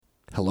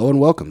Hello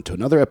and welcome to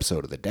another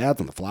episode of the Dads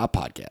on the Fly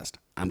podcast.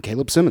 I'm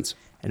Caleb Simmons.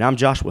 And I'm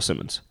Joshua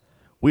Simmons.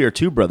 We are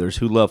two brothers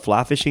who love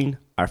fly fishing,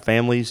 our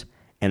families,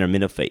 and are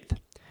men of faith.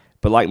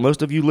 But like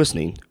most of you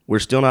listening, we're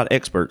still not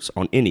experts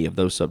on any of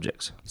those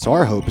subjects. So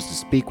our hope is to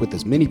speak with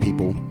as many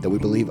people that we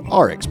believe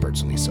are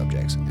experts on these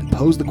subjects and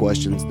pose the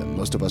questions that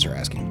most of us are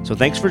asking. So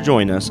thanks for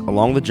joining us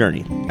along the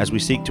journey as we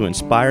seek to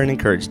inspire and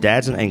encourage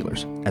dads and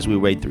anglers as we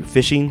wade through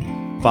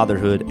fishing,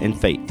 fatherhood, and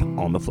faith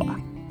on the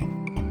fly.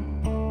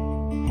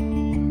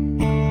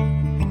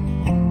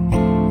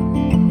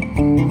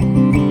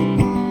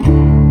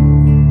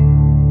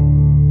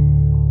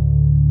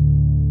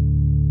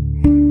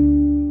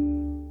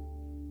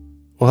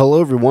 Well,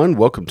 hello everyone.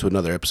 Welcome to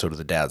another episode of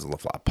the Dads on the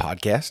Fly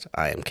podcast.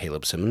 I am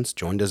Caleb Simmons,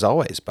 joined as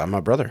always by my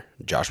brother,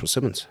 Joshua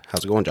Simmons.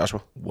 How's it going,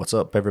 Joshua? What's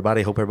up,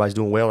 everybody? Hope everybody's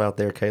doing well out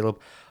there, Caleb.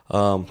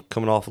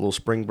 Coming off a little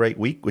spring break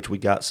week, which we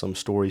got some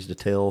stories to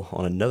tell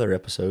on another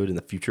episode in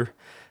the future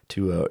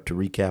to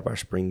recap our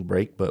spring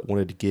break, but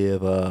wanted to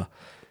give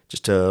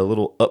just a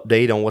little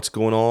update on what's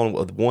going on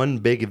with one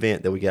big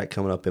event that we got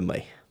coming up in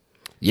May.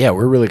 Yeah,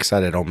 we're really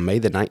excited. On May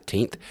the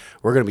 19th,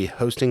 we're going to be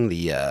hosting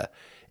the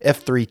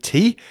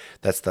F3T.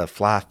 That's the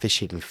Fly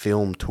Fishing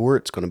Film Tour.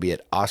 It's going to be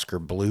at Oscar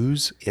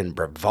Blues in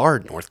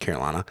Brevard, North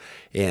Carolina.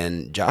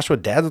 And Joshua,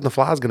 Dads on the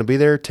Fly, is going to be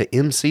there to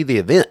MC the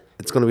event.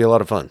 It's going to be a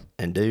lot of fun.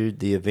 And dude,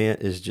 the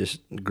event is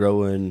just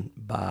growing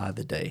by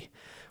the day.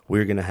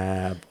 We're going to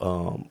have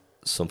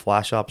some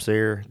fly shops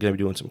there. Going to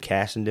be doing some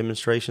casting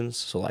demonstrations.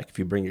 So like if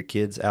you bring your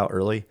kids out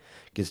early,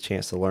 gets a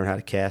chance to learn how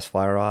to cast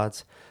fly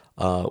rods.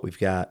 We've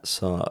got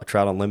some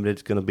Trout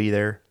Unlimited going to be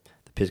there,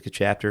 the Pisgah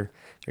chapter.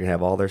 They're going to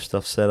have all their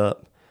stuff set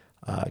up.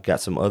 Got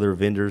some other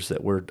vendors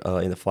that were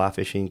in the fly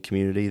fishing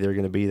community. They're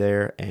going to be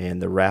there.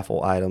 And the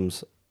raffle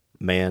items,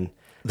 man.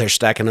 They're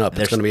stacking up.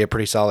 It's going to be a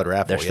pretty solid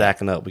raffle. They're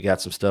stacking up. We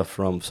got some stuff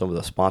from some of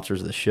the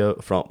sponsors of the show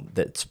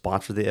that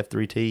sponsor the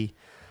F3T.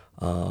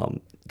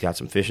 Got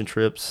some fishing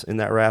trips in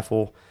that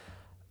raffle.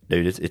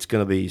 Dude, it's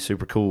going to be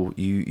super cool.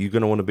 You're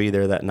going to want to be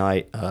there that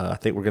night. I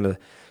think we're going to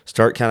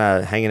start kind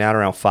of hanging out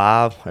around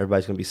 5.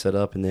 Everybody's going to be set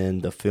up, and then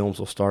the films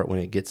will start when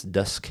it gets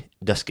duskish.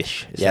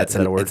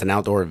 It's an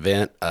outdoor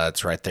event.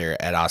 It's right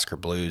there at Oscar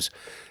Blues.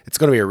 It's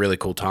going to be a really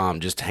cool time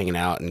just hanging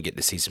out and getting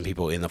to see some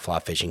people in the fly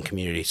fishing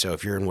community. So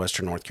if you're in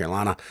Western North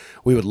Carolina,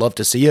 we would love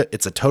to see you.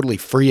 It's a totally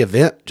free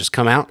event. Just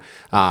come out.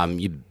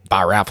 You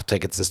buy raffle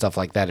tickets and stuff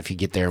like that if you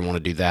get there and want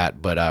to do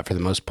that. But for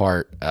the most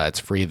part, it's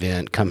a free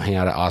event. Come hang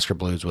out at Oscar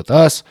Blues with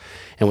us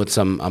and with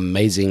some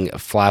amazing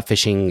fly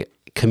fishing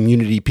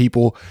community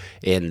people,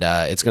 and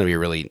it's going to be a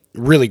really,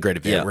 really great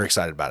event. Yeah. We're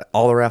excited about it.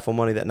 All the raffle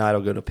money that night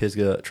will go to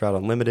Pisgah Trout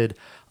Unlimited.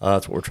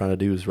 That's what we're trying to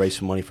do, is raise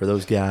some money for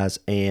those guys.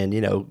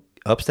 And,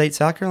 upstate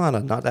South Carolina,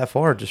 not that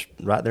far, just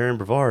right there in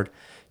Brevard.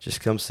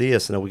 Just come see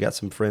us. I know we got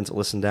some friends that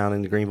listen down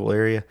in the Greenville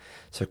area.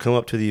 So come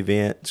up to the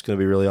event. It's going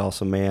to be really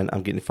awesome, man.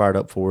 I'm getting fired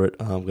up for it.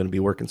 I'm going to be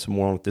working some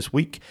more on it this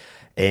week.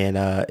 And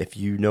if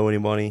you know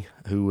anybody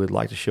who would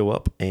like to show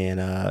up and,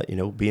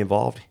 be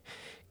involved,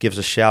 give us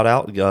a shout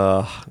out,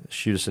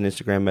 shoot us an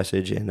Instagram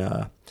message,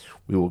 and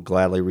we will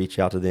gladly reach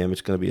out to them. It's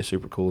going to be a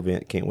super cool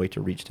event. Can't wait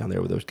to reach down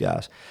there with those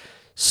guys.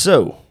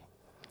 So,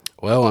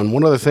 well, and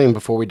one other thing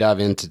before we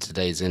dive into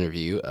today's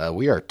interview,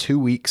 we are 2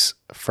 weeks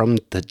from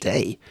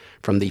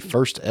the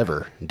first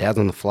ever Dads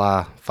on the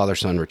Fly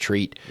Father-Son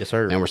Retreat. Yes,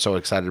 sir. And we're so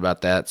excited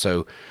about that.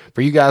 So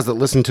for you guys that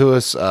listen to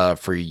us,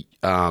 for you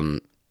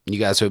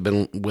guys who have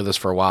been with us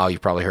for a while,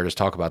 you've probably heard us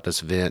talk about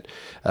this event,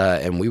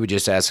 and we would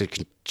just ask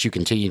that you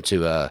continue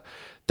to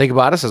think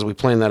about us as we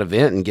plan that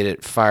event and get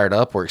it fired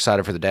up. We're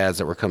excited for the dads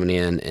that we're coming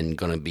in and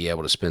going to be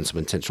able to spend some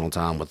intentional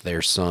time with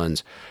their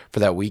sons for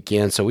that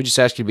weekend. So we just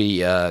ask you to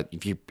be,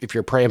 if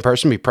you're a praying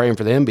person, be praying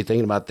for them, be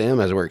thinking about them,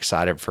 as we're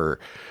excited for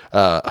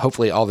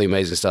hopefully all the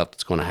amazing stuff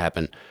that's going to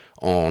happen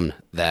on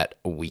that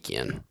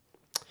weekend.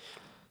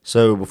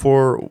 So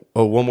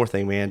one more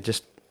thing, man,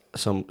 just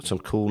some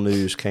cool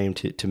news came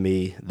to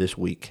me this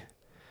week.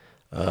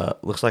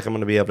 Looks like I'm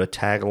going to be able to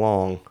tag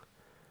along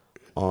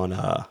on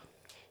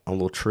a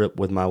little trip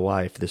with my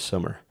wife this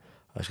summer.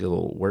 I got a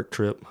little work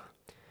trip.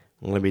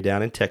 I'm going to be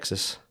down in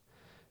Texas.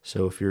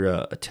 So if you're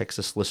a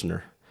Texas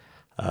listener,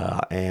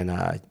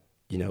 and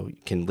you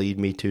can lead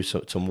me to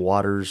some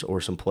waters or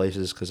some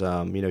places, because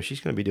she's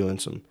going to be doing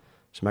some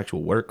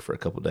actual work for a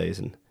couple of days,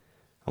 and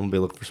I'm going to be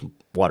looking for some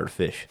water to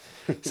fish.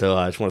 So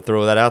I just want to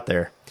throw that out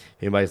there.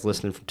 If anybody's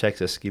listening from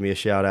Texas, give me a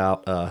shout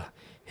out.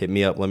 Hit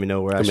me up. Let me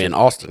know where I should be. In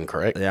Austin,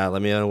 correct? Yeah,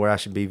 let me know where I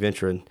should be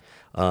venturing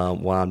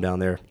while I'm down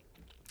there,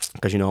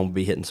 because I'm going to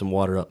be hitting some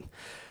water up.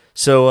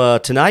 So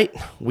tonight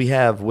we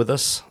have with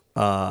us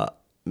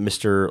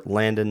Mr.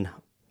 Landon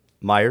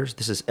Myers.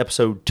 This is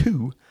episode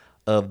 2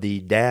 of the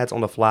Dads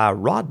on the Fly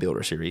Rod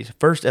Builder series.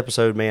 First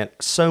episode, man,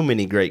 so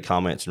many great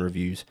comments and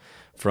reviews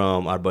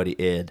from our buddy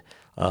Ed.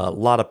 A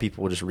lot of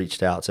people just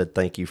reached out, said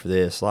thank you for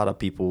this. A lot of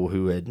people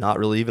who had not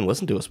really even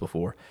listened to us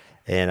before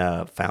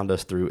and found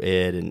us through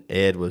Ed, and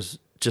Ed was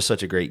just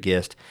such a great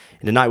guest.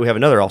 And tonight we have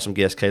another awesome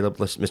guest, Caleb,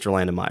 Mr.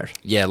 Landon Myers.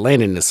 Yeah,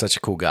 Landon is such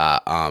a cool guy.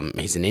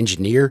 He's an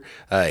engineer.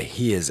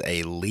 He is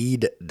a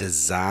lead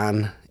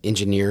design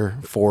engineer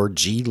for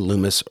G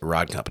Loomis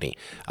Rod Company.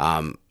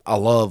 I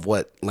love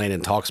what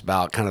Landon talks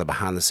about, kind of the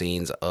behind the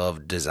scenes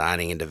of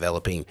designing and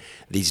developing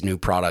these new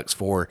products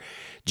for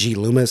G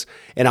Loomis.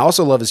 And I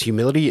also love his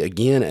humility,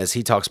 again, as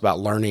he talks about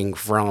learning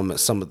from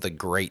some of the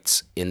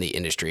greats in the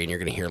industry. And you're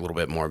going to hear a little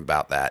bit more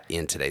about that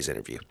in today's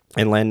interview.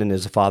 And Landon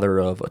is a father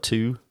of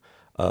two,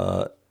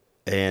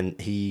 and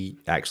he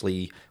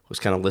actually was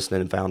kind of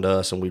listening and found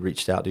us, and we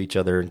reached out to each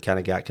other and kind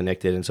of got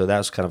connected. And so that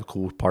was kind of a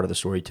cool part of the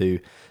story too.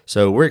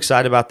 So we're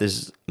excited about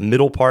this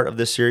middle part of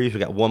this series. We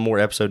got one more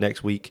episode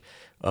next week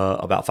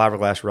about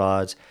fiberglass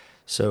rods.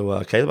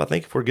 So Caleb, I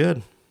think if we're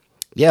good.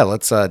 Yeah,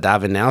 let's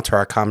dive in now to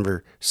our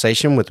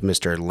conversation with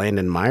Mr.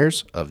 Landon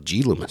Myers of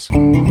G Loomis.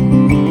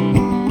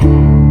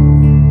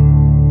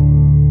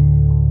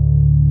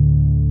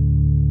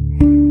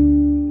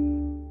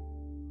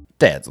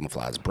 Dads on the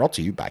Fly is brought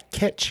to you by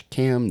Catch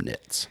Cam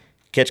Knits.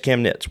 Catch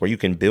Cam Knits, where you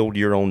can build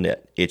your own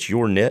net. It's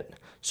your net,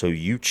 so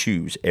you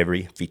choose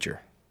every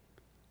feature.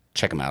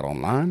 Check them out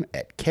online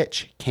at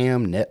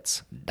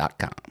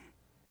catchcamnets.com.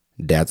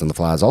 Dads on the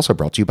Fly is also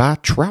brought to you by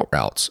Trout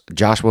Routes.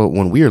 Joshua,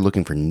 when we are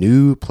looking for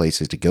new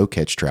places to go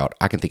catch trout,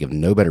 I can think of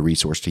no better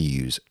resource to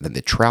use than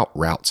the Trout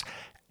Routes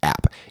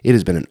app. It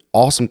has been an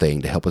awesome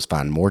thing to help us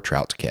find more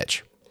trout to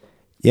catch.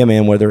 Yeah,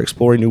 man, whether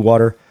exploring new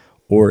water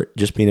or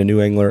just being a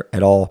new angler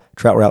at all,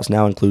 Trout Routes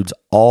now includes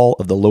all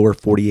of the lower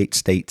 48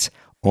 states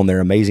on their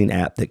amazing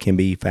app that can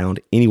be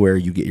found anywhere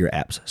you get your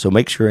apps. So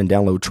make sure and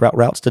download Trout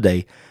Routes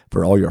today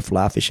for all your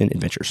fly fishing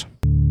adventures.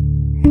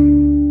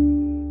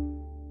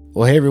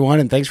 Well, hey, everyone,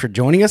 and thanks for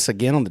joining us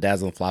again on the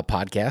Dads on the Fly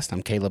podcast.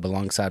 I'm Caleb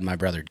alongside my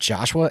brother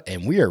Joshua,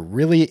 and we are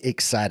really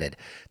excited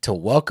to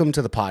welcome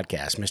to the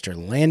podcast Mr.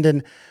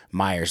 Landon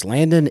Myers.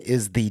 Landon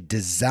is the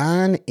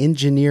design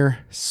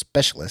engineer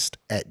specialist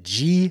at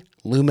G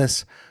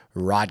Loomis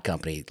Rod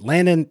Company.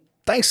 Landon,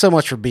 thanks so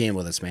much for being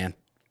with us, man.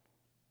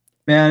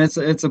 Man, it's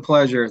a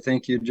pleasure.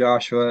 Thank you,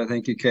 Joshua.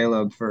 Thank you,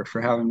 Caleb, for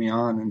having me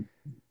on and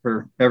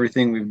for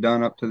everything we've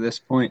done up to this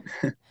point.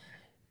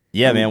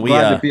 Yeah, I'm man,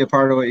 glad to be a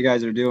part of what you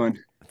guys are doing.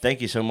 Thank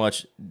you so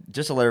much.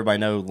 Just to let everybody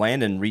know,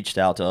 Landon reached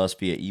out to us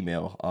via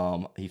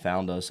email. He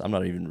found us. I'm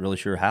not even really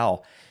sure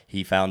how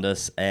he found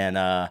us,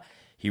 and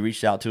he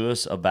reached out to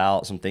us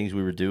about some things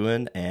we were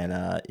doing, and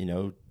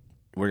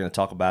we're going to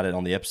talk about it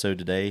on the episode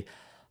today.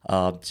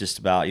 Just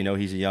about,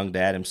 he's a young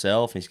dad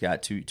himself. He's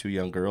got two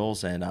young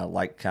girls, and I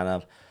like kind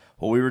of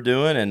what we were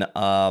doing,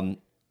 and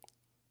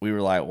we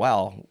were like,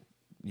 wow,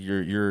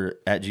 you're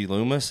at G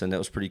Loomis, and that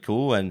was pretty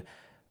cool. And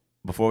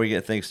before we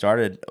get things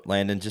started,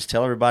 Landon, just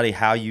tell everybody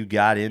how you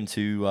got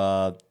into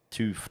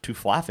to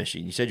fly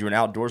fishing. You said you were an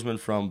outdoorsman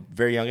from a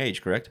very young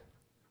age, correct?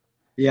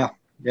 Yeah,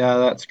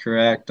 that's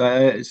correct.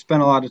 I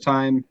spent a lot of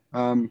time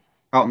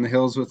out in the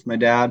hills with my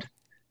dad.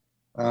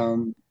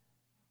 About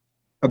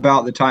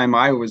the time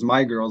I was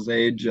my girl's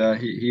age,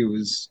 he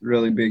was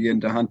really big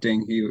into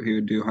hunting. He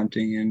would do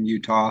hunting in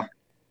Utah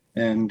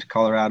and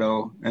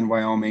Colorado and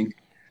Wyoming.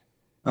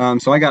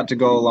 So I got to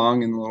go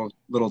along in the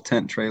little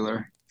tent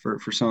trailer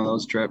for some of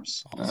those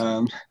trips.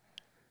 Awesome.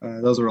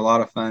 Those were a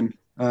lot of fun.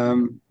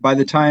 By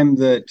the time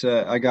that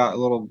I got a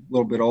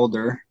little bit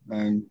older,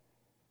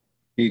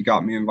 he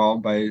got me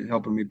involved by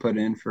helping me put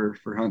in for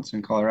hunts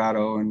in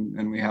Colorado,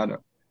 and we had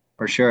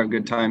our share of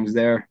good times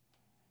there.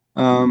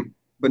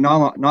 But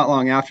not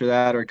long after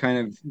that, or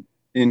kind of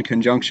in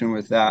conjunction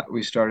with that,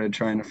 we started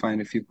trying to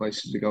find a few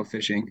places to go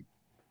fishing.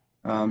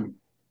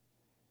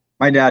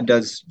 My dad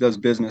does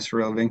business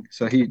for a living,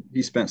 so he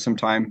spent some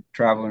time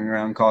traveling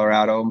around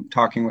Colorado,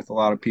 talking with a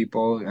lot of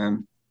people,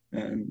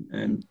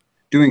 and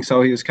doing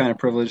so, he was kind of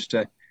privileged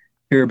to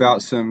hear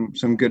about some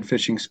good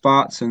fishing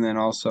spots, and then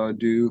also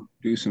do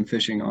some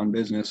fishing on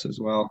business as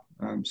well.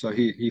 So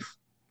he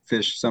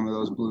fished some of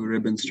those blue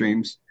ribbon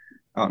streams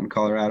out in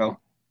Colorado,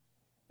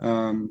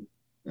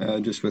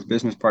 just with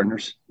business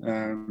partners.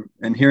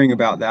 And hearing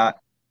about that,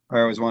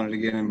 I always wanted to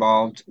get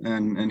involved,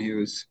 and he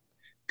was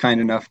kind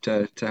enough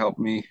to help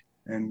me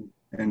and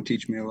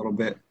teach me a little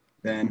bit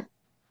then.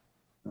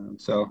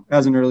 So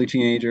as an early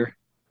teenager,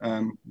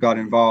 got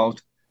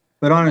involved.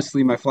 But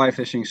honestly, my fly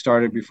fishing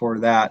started before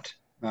that.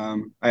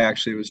 I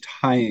actually was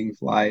tying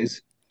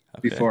flies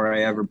before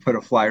I ever put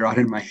a fly rod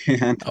in my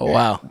hand. Oh,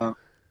 wow.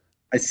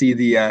 I see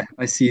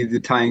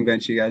the tying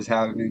bench you guys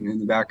have in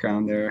the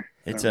background there.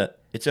 It's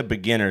a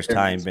beginner's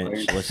tying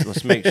bench.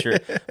 Let's make sure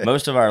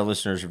most of our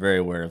listeners are very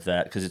aware of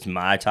that, because it's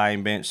my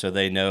tying bench, so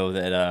they know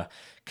that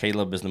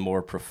Caleb is the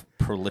more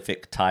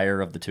prolific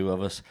tyer of the two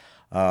of us.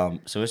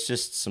 So it's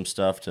just some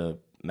stuff to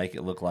make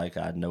it look like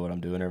I know what I'm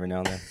doing every now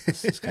and then.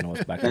 That's kind of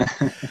what's back there.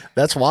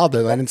 That's wild,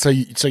 though, Landon. So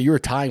you were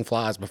tying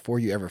flies before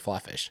you ever fly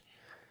fished.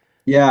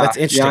 Yeah, That's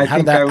interesting. Yeah, How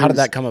did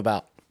that come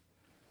about?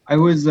 I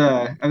was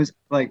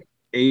like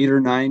 8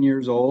 or 9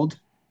 years old.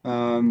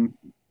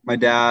 My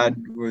dad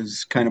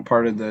was kind of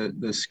part of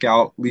the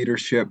scout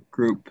leadership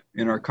group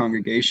in our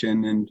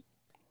congregation, and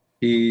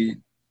he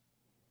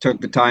took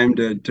the time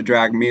to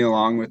drag me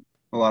along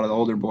a lot of the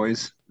older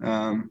boys,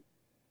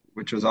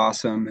 which was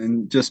awesome.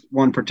 And just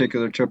one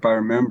particular trip I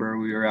remember,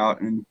 we were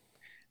out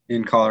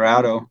in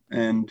Colorado,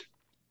 and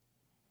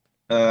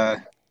uh,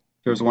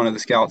 there was one of the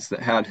scouts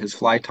that had his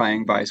fly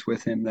tying vise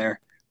with him there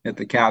at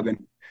the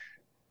cabin.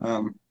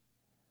 Um,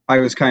 I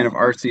was kind of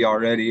artsy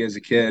already as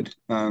a kid,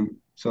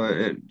 so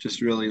it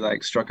just really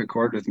like struck a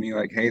chord with me.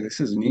 Like, hey, this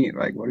is neat.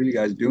 Like, what are you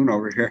guys doing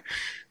over here?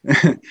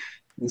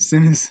 as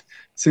soon as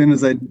as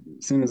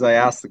soon as I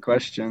asked the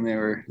question, they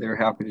were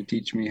happy to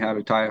teach me how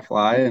to tie a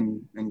fly,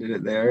 and did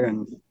it there.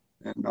 And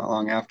not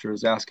long after, I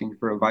was asking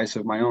for advice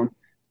of my own,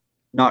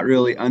 not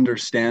really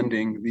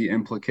understanding the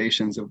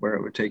implications of where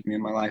it would take me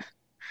in my life.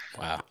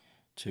 Wow.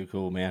 Too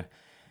cool, man.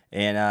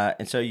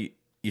 And so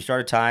you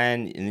started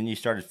tying, and then you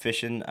started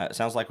fishing. It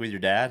sounds like with your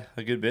dad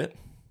a good bit.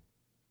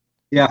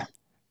 Yeah,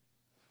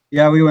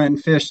 yeah, we went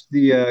and fished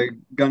the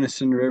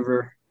Gunnison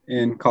River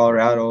in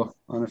Colorado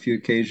on a few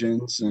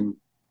occasions, and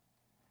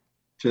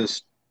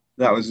just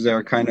that was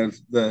their kind of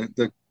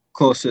the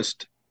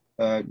closest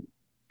uh,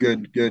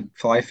 good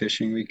fly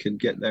fishing we could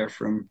get there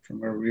from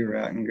where we were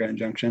at in Grand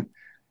Junction.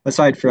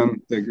 Aside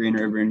from the Green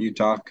River in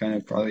Utah, kind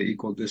of probably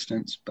equal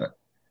distance, but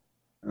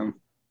um,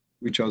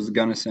 we chose the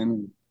Gunnison,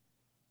 and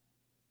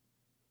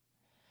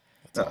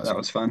That's that awesome.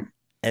 was fun.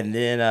 And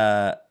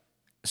then,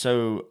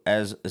 so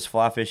as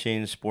fly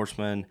fishing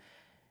sportsman,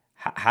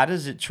 how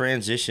does it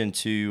transition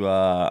to?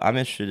 I'm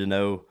interested to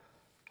know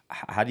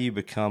how do you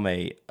become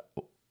a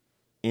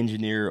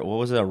engineer? What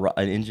was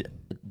it?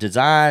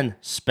 Design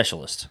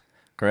specialist,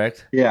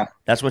 correct? Yeah.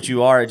 That's what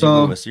you are at G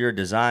So Loomis. You're a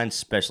design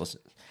specialist.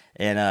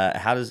 And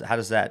how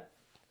does that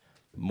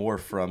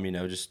morph from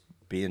just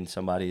being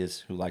somebody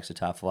who likes to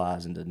tie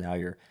flies into now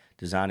you're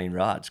designing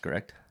rods,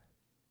 correct?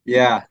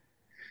 yeah,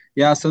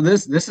 yeah. So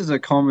this is a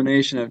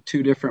culmination of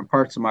two different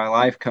parts of my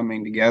life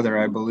coming together,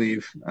 I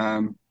believe.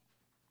 I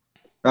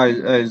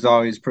was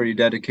always pretty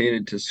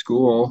dedicated to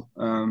school,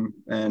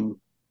 and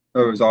I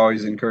was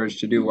always encouraged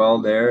to do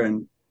well there,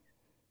 and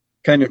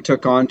kind of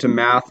took on to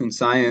math and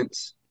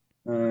science.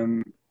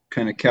 Um,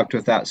 Kind of kept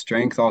with that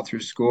strength all through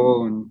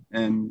school,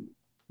 and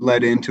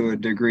led into a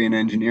degree in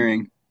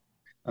engineering.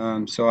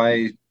 So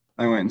I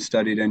went and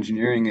studied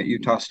engineering at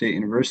Utah State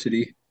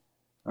University.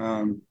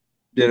 Um,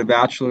 did a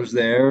bachelor's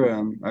there.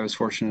 I was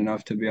fortunate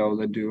enough to be able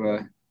to do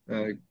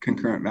a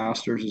concurrent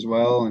master's as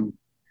well, and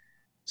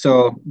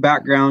so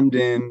background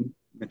in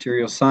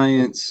material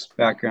science,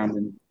 background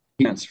in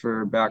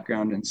transfer,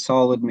 background in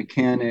solid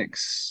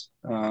mechanics,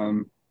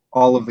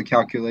 all of the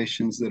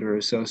calculations that are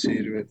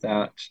associated with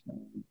that,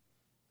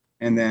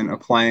 and then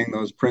applying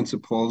those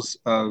principles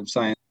of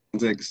science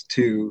and physics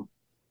to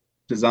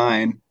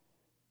design.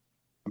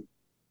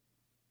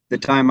 The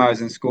time I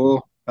was in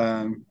school,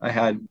 I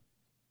had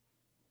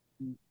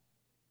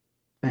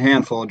a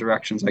handful of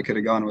directions I could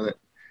have gone with it.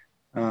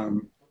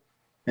 Um,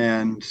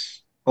 and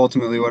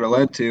ultimately, what it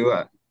led to,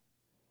 of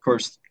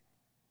course,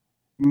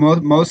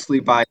 mostly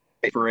by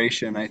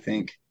inspiration, I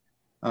think,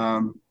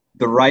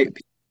 the right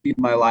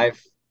people in my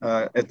life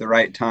at the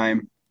right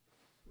time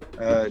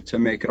to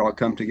make it all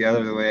come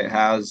together the way it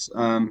has.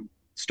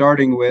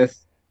 Starting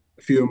with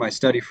a few of my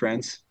study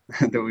friends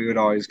that we would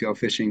always go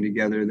fishing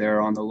together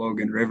there on the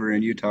Logan River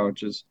in Utah,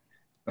 which is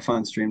a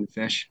fun stream to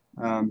fish.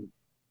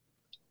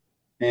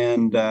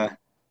 And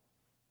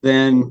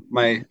then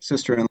my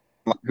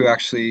sister-in-law, who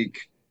actually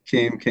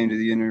came to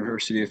the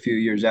university a few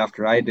years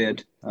after I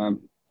did,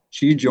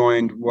 she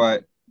joined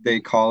what they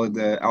call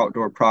the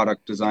Outdoor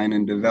Product Design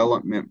and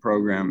Development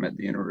program at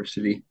the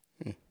university,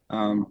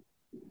 um,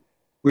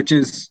 which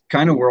is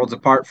kind of worlds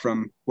apart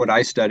from what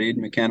I studied,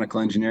 mechanical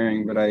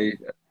engineering. But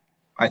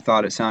I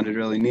thought it sounded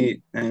really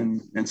neat,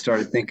 and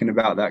started thinking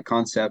about that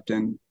concept.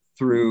 And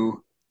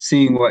through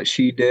seeing what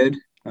she did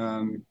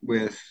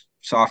with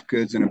soft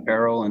goods and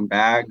apparel and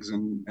bags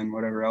and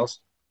whatever else,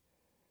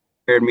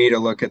 prepared me to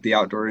look at the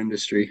outdoor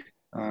industry,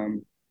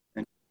 and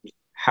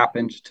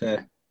happened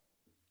to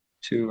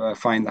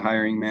find the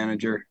hiring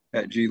manager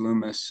at G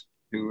Loomis,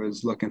 who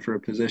was looking for a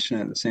position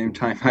at the same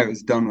time I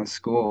was done with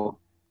school,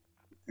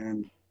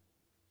 and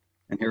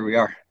and here we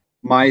are.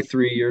 My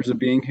 3 years of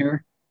being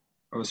here,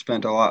 I was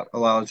spent a lot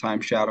of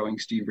time shadowing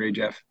Steve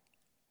Rajeff.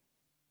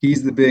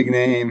 He's the big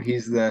name.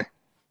 He's the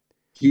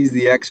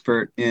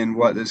expert in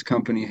what this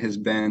company has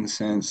been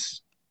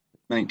since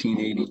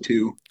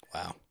 1982.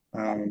 Wow.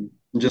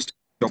 Just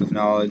of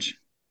knowledge.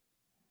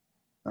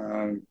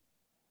 Um,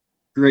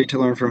 Great to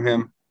learn from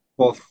him,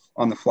 both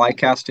on the fly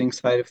casting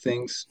side of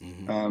things,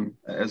 Hmm.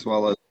 as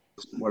well as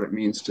what it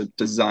means to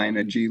design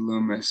a G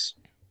Loomis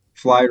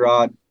fly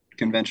rod,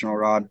 conventional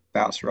rod,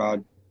 bass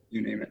rod,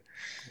 you name it.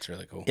 That's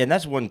really cool. And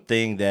that's one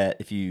thing that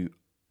if you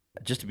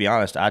just to be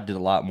honest, I did a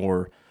lot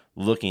more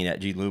looking at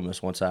G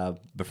Loomis once I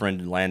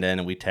befriended Landon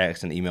and we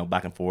text and email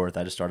back and forth.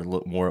 I just started to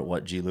look more at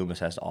what G Loomis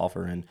has to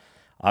offer, and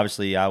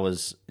obviously I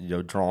was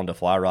drawn to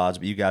fly rods,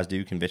 but you guys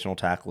do conventional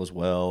tackle as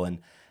well, and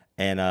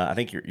I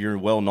think you're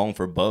well known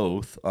for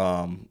both,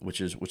 which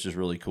is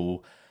really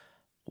cool.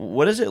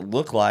 What does it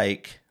look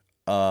like?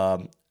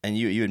 And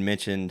you had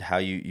mentioned how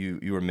you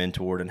were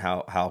mentored and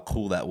how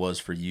cool that was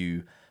for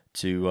you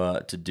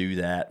to do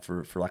that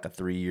for like a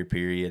 3 year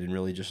period and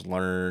really just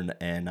learn.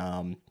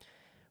 And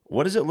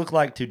what does it look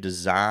like to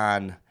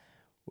design?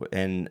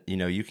 And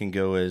you can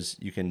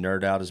you can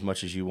nerd out as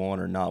much as you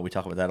want or not. We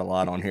talk about that a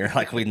lot on here.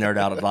 Like we nerd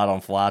out a lot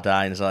on fly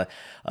tying and stuff.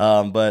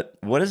 But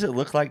what does it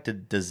look like to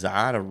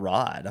design a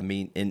rod? I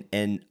mean,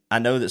 and I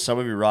know that some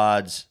of your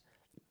rods,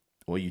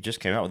 well, you just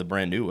came out with a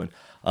brand new one.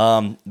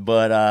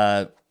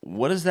 But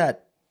what does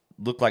that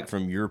look like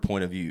from your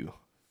point of view?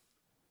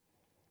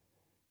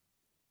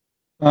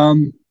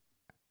 Um,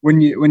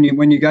 when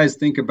you guys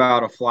think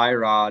about a fly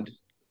rod,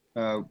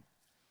 uh,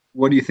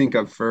 what do you think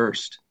of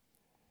first?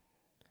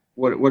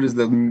 What is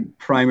the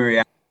primary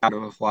out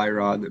of a fly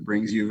rod that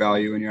brings you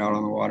value when you're out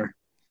on the water?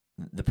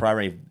 The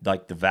primary,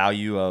 like the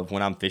value of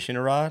when I'm fishing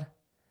a rod.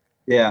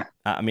 Yeah,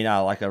 I mean, I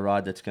like a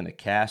rod that's going to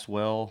cast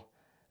well,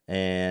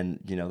 and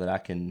that I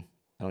can.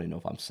 I don't even know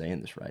if I'm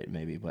saying this right,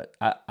 maybe, but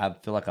I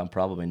feel like I'm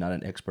probably not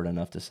an expert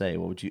enough to say.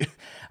 What would you?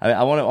 I mean,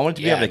 I want it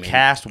to be Yeah, able I to mean,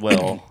 cast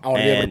well, I want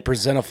to be able to and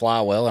present a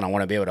fly well, and I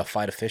want to be able to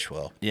fight a fish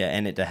well. yeah,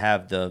 and it to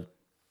have the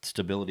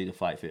stability to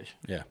fight fish.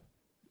 Yeah.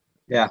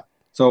 yeah.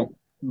 So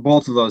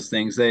both of those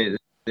things they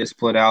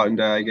split out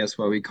into, I guess,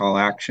 what we call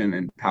action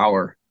and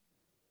power.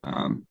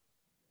 Um,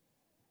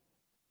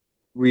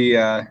 we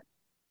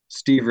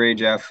Steve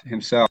Rajeff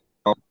himself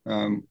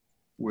um,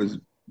 was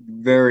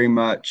very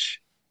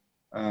much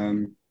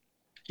um,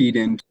 keyed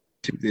into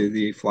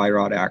the fly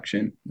rod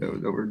action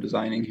that we're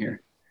designing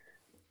here.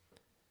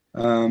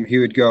 He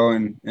would go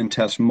and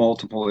test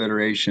multiple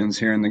iterations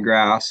here in the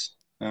grass,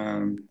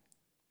 um,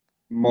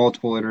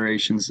 multiple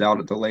iterations out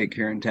at the lake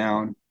here in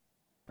town,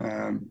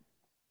 um,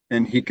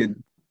 and he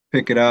could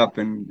pick it up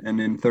and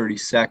in 30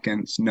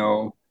 seconds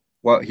know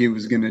what he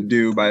was going to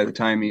do by the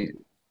time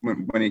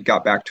when he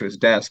got back to his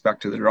desk, back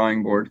to the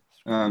drawing board.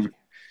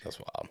 That's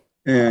wild.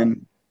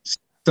 And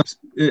so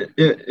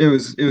it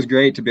was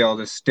great to be able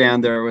to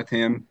stand there with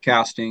him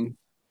casting,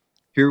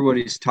 hear what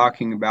he's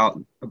talking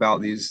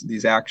about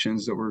these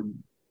actions that we're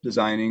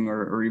designing,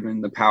 or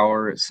even the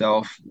power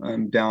itself,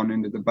 down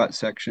into the butt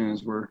section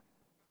as we're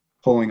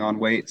pulling on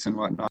weights and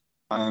whatnot,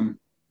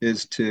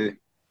 is to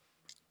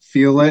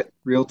feel it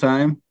real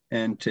time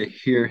and to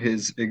hear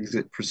his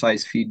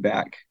precise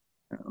feedback,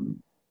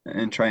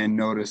 and try and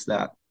notice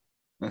that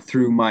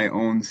through my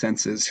own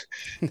senses.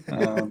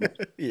 Um,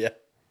 Yeah.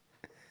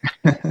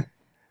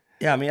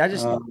 Yeah, I mean,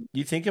 um,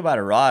 you think about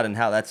a rod and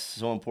how that's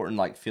so important,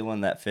 like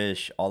feeling that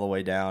fish all the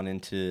way down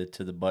to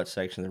the butt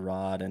section of the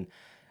rod. And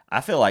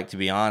I feel like, to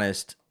be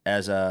honest,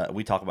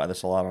 we talk about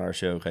this a lot on our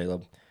show,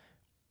 Caleb.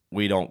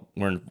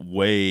 We're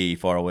way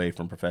far away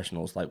from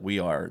professionals. Like we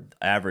are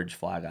average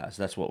fly guys.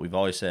 That's what we've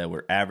always said.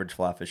 We're average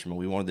fly fishermen.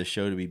 We wanted the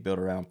show to be built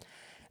around.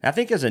 And I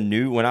think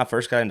when I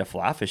first got into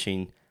fly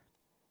fishing,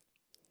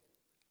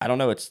 I don't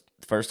know. It's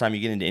the first time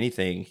you get into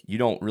anything, you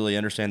don't really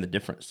understand the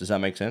difference. Does that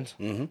make sense?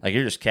 Mm-hmm. Like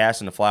you're just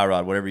casting a fly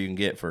rod, whatever you can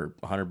get for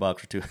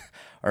 $100 or two,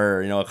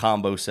 or a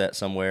combo set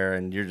somewhere,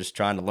 and you're just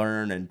trying to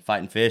learn and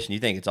fighting fish, and you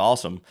think it's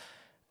awesome.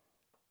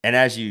 And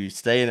as you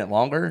stay in it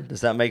longer,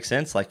 does that make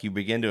sense? Like you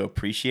begin to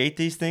appreciate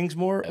these things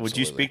more. Would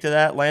you Absolutely. speak to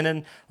that,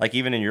 Landon? Like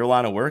even in your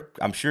line of work,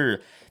 I'm sure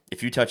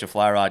if you touch a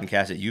fly rod and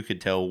cast it, you could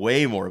tell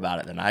way more about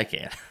it than I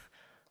can.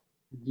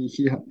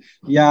 yeah,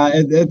 yeah.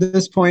 At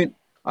this point,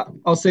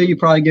 I'll say you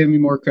probably give me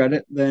more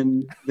credit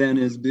than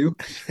is due.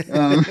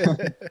 Um,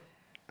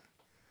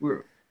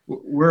 we're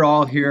we're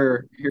all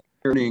here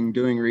learning,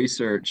 doing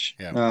research,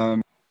 Yeah.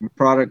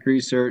 product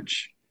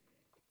research,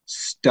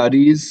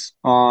 studies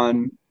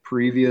on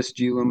previous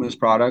G Loomis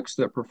products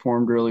that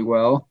performed really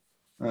well,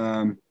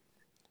 um,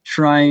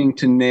 trying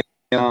to nail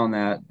down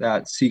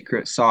that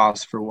secret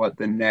sauce for what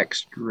the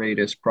next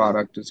greatest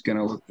product is going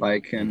to look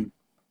like, and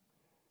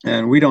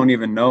we don't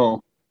even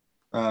know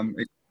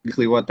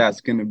exactly what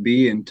that's going to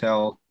be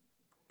until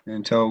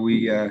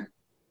we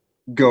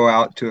go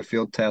out to a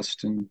field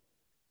test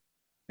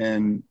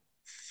and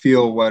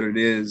feel what it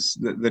is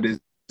that is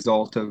the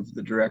result of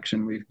the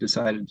direction we've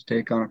decided to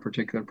take on a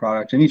particular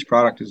product. And each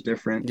product is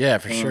different. Yeah,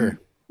 for sure.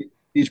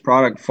 Each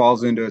product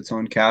falls into its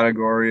own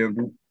category of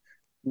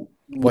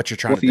What you're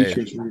trying what to do.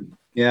 features we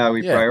Yeah.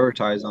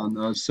 prioritize on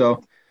those.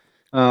 So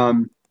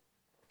um,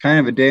 kind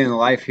of a day in the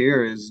life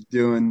here is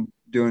doing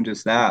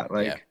just that, Yeah.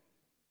 like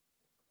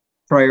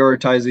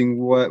prioritizing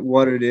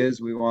what it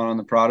is we want on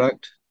the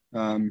product,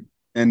 and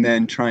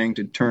then trying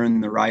to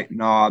turn the right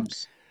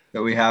knobs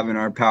that we have in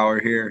our power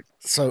here.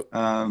 So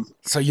um,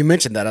 So you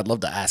mentioned that. I'd love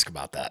to ask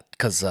about that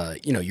because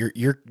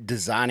you're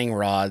designing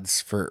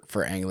rods for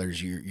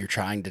anglers. You're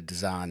trying to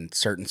design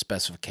certain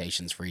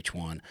specifications for each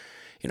one.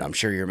 I'm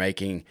sure you're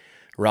making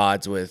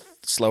rods with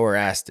slower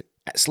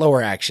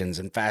actions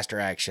and faster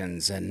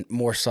actions and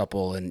more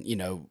supple and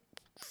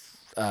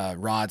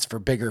rods for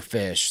bigger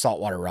fish,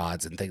 saltwater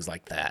rods and things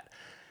like that.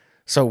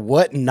 So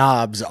what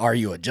knobs are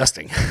you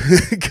adjusting?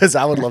 Because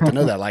I would love to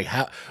know that. Like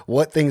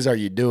what things are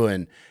you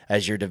doing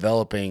as you're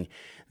developing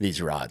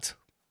these rods?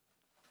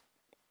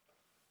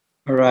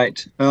 all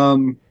right,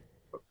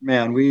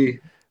 man,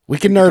 We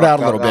can we could nerd talk out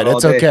a about little that bit. all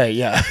It's day. okay.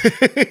 Yeah,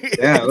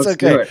 Yeah, it's let's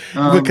do okay it.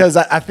 because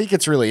I think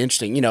it's really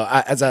interesting.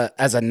 As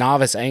a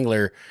novice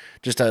angler,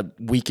 just a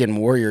weekend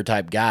warrior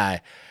type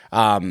guy,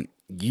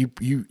 you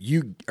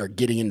are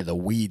getting into the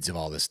weeds of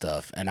all this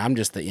stuff, and I'm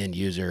just the end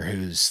user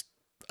who's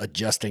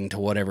adjusting to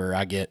whatever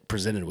I get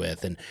presented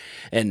with,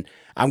 and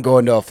I'm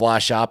going to a fly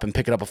shop and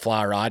picking up a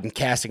fly rod and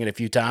casting it a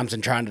few times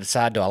and trying to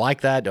decide, do I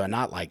like that? Do I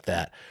not like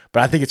that?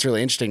 But I think it's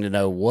really interesting to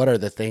know what are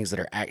the things that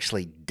are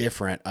actually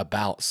different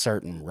about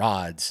certain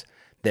rods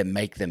that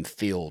make them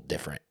feel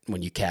different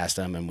when you cast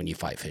them and when you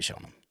fight fish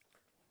on them.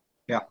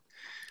 Yeah.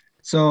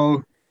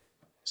 So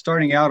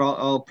starting out,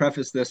 I'll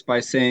preface this by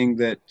saying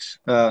that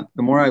the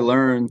more I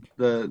learn,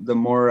 the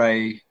more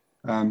I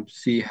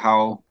see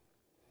how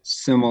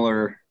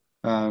similar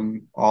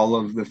all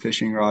of the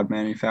fishing rod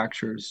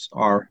manufacturers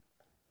are.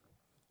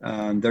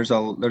 There's a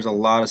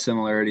lot of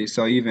similarities.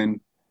 So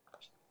even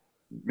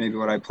maybe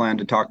what I plan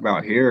to talk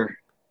about here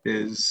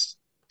is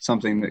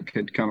something that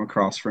could come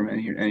across from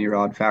any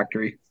rod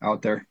factory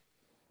out there.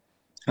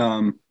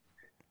 Um,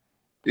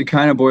 it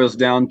kind of boils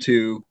down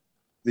to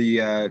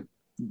the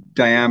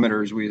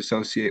diameters we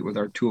associate with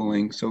our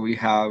tooling. So we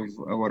have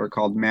what are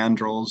called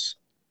mandrels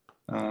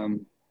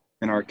um,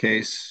 in our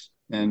case,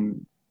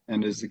 and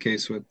is the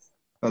case with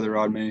other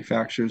rod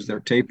manufacturers. They're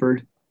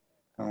tapered.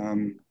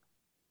 Um,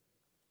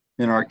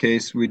 in our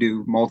case, we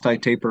do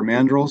multi-taper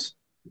mandrels.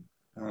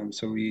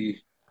 So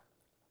we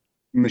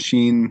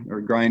machine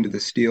or grind the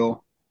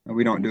steel.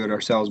 We don't do it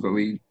ourselves, but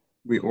we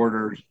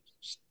order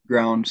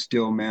ground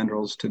steel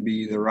mandrels to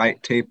be the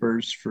right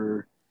tapers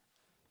for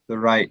the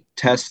right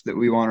test that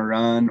we want to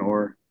run,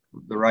 or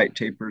the right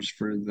tapers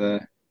for the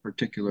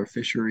particular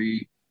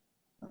fishery,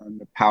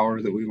 the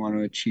power that we want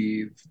to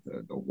achieve,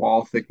 the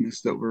wall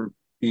thickness that we're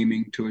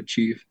aiming to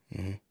achieve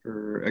Mm-hmm.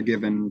 for a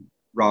given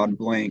rod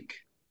blank.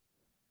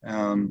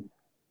 Um,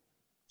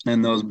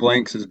 and those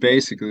blanks is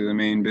basically the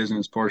main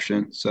business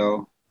portion.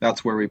 So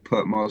that's where we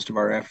put most of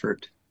our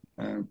effort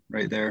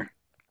right there.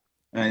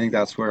 And I think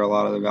that's where a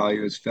lot of the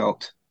value is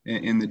felt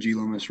in the G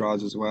Loomis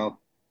rods as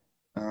well.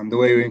 The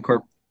way we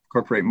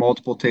incorporate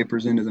multiple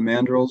tapers into the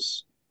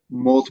mandrels,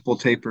 multiple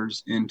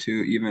tapers into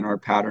even our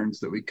patterns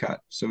that we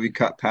cut. So we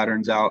cut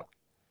patterns out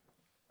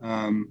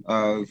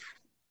of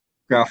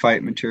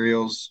graphite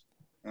materials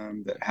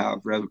that have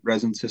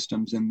resin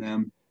systems in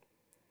them.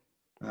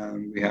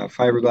 We have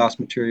fiberglass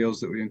materials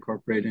that we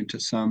incorporate into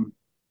some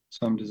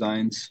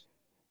designs.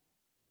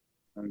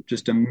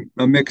 Just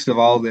a mix of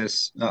all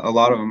this. A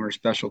lot of them are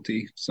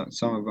specialty.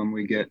 Some of them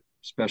we get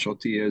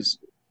specialty as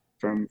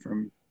from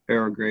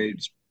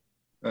aerogrades,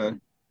 uh,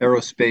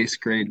 aerospace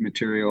grade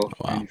material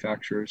Wow.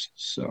 manufacturers.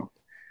 So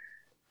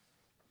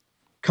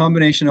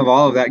combination of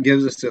all of that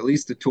gives us at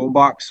least the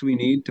toolbox we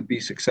need to be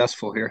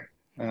successful here.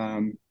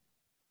 And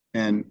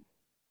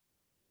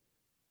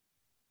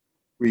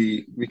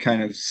we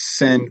kind of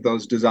send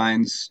those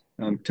designs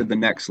to the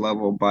next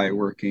level by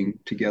working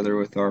together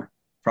with our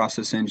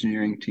process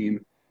engineering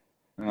team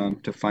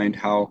to find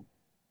how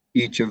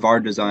each of our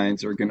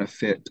designs are going to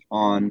fit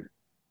on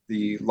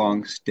the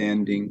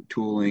long-standing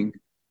tooling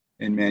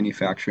and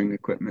manufacturing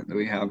equipment that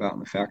we have out in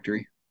the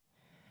factory.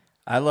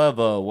 I love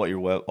what your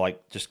web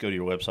like. Just go to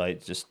your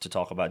website just to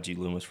talk about G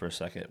Loomis for a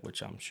second,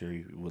 which I'm sure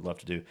you would love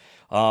to do.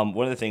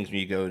 One of the things when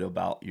you go to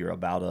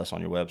about us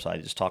on your website,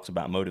 it just talks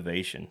about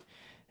motivation,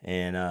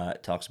 and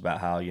it talks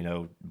about how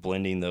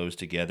blending those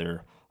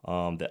together.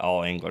 That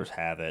all anglers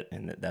have it,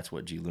 and that's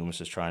what G Loomis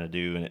is trying to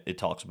do. And it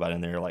talks about in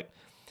there like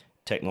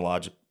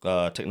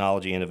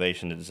technology,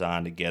 innovation, and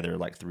design together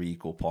like three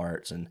equal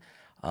parts. And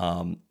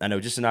I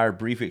know just in our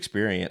brief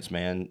experience,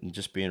 man,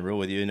 just being real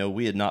with you,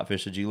 we had not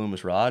fished a G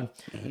Loomis rod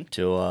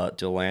till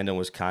Landon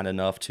was kind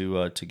enough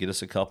to get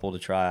us a couple to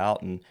try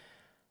out. And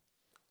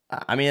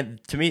I mean,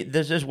 to me,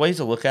 there's just ways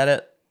to look at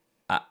it.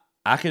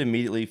 I could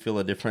immediately feel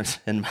a difference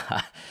in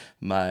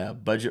my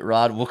budget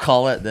rod, we'll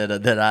call it,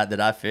 that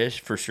I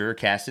fish for sure,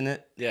 casting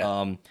it.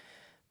 Yeah.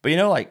 But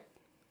like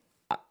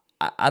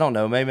I don't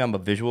know, maybe I'm a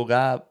visual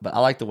guy, but I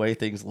like the way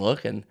things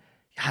look, and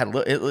God,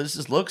 it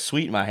just looks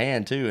sweet in my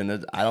hand too.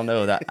 And I don't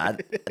know that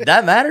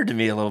mattered to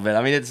me a little bit.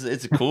 I mean,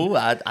 it's cool.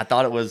 I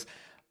thought it was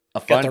a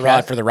Got fun the rod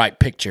cast. for the right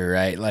picture,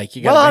 right? Like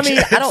you got. Well, I mean,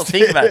 I don't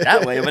think about it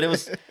that way, but it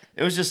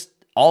was just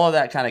all of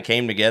that kind of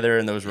came together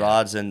in those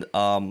rods, and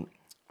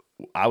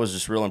I was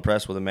just real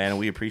impressed with them, man, and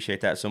we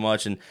appreciate that so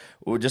much. And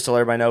just to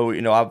let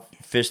everybody know, I've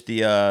fished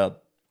the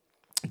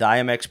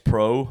IMX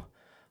Pro,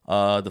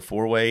 the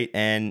 4-weight,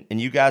 and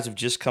you guys have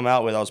just come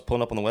out with. I was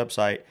pulling up on the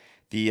website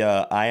the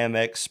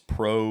IMX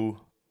Pro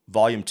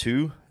Volume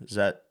 2. Is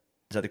that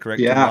the correct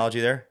Yeah, terminology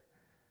there?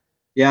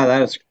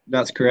 yeah,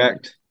 that's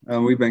correct.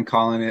 We've been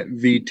calling it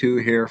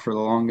V2 here for the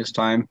longest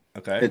time.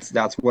 Okay.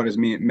 That's what is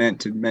meant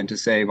to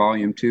say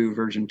volume two,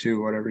 version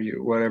two, whatever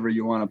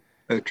you want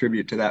to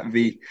attribute to that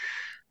V.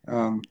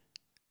 Um,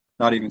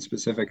 Not even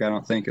specific, I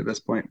don't think at this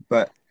point.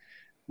 But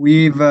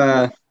we've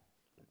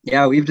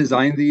we've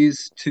designed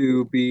these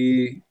to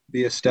be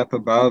a step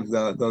above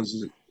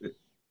those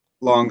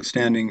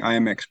long-standing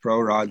IMX Pro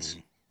rods.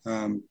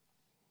 Um,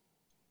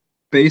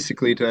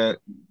 basically to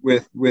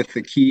with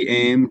the key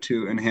aim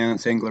to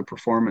enhance angler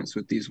performance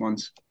with these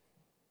ones.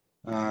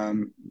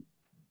 Um,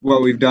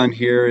 what we've done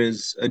here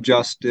is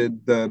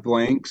adjusted the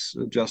blanks,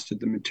 adjusted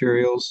the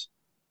materials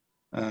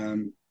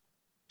um,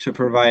 to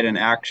provide an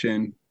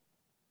action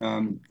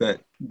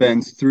that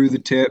bends through the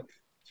tip,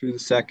 through the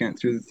second,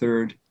 through the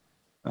third,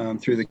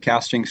 through the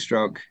casting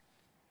stroke,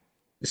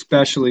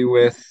 especially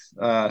with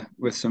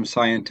some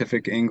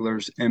scientific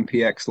anglers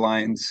MPX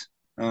lines.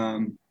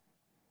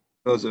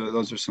 Those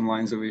are some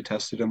lines that we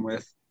tested them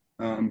with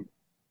um,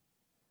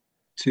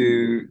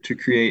 to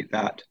create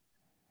that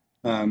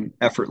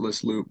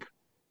effortless loop,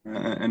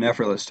 an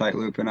effortless tight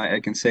loop. And I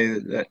can say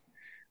that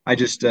I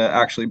just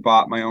actually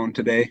bought my own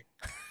today.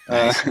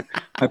 Uh, Nice.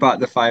 I bought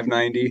the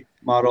 590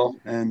 model,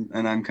 and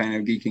I'm kind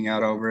of geeking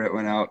out over it.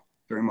 Went out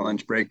during my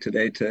lunch break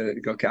today to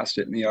go cast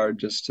it in the yard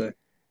just to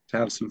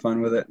have some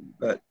fun with it.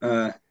 But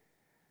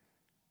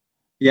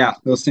yeah,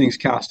 those things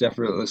cast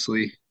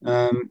effortlessly.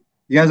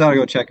 You guys ought to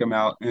go check them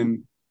out,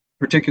 and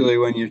particularly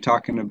when you're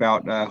talking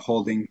about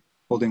holding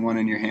one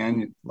in your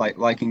hand,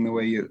 liking the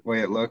way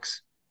it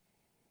looks.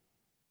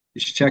 You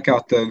should check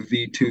out the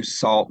V2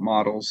 Salt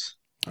models.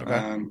 Okay.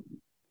 Um,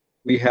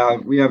 we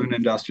have an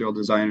industrial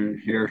designer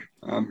here.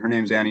 Her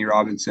name's Annie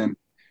Robinson,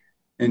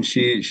 and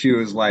she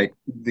was like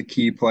the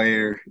key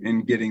player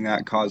in getting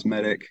that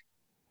cosmetic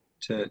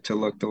to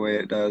look the way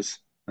it does.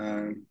 We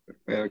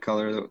have a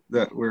color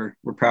that we're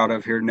proud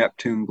of here,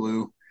 Neptune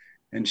blue,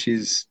 and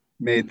she's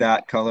made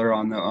that color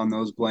on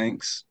those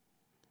blanks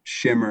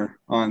shimmer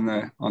on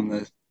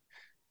the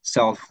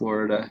South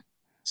Florida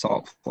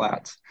salt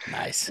flats.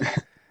 Nice.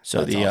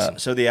 So That's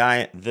awesome.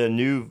 the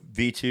new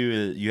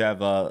V2 you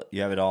have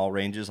it all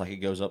ranges, like it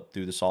goes up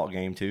through the salt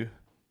game too.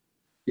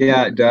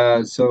 Yeah, it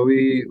does. So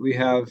we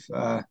have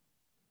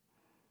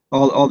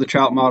all the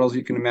trout models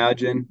you can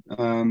imagine,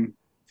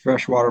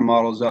 freshwater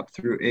models up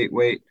through 8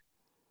 weight,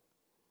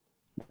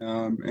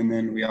 and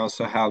then we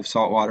also have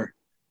saltwater.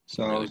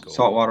 So Really cool.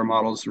 saltwater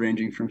models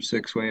ranging from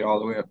 6 weight all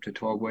the way up to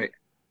 12 weight.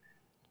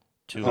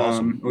 Too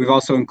awesome. We've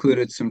also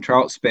included some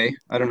trout spay.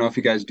 I don't know if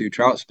you guys do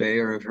trout spay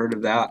or have heard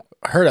of that.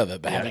 Heard of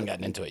it, but Yeah. haven't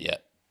gotten into it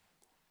yet.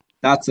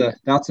 That's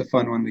a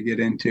fun one to get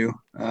into.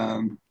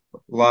 A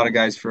lot of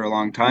guys for a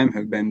long time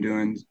have been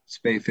doing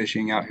spay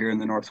fishing out here in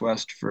the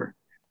Northwest for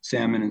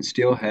salmon and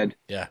steelhead.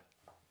 Yeah.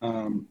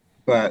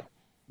 But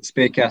the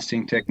spay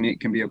casting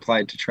technique can be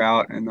applied to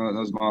trout, and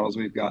those models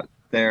we've got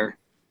there,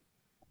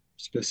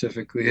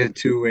 specifically a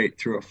 2 weight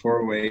through a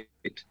 4 weight,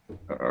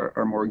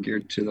 are more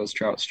geared to those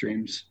trout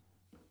streams.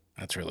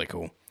 That's really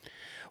cool.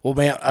 Well,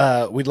 man,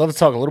 we'd love to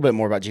talk a little bit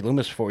more about G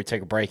Loomis before we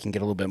take a break and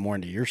get a little bit more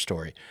into your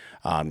story.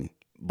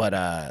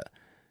 But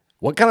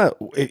what kind of,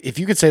 if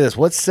you could say this,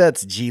 what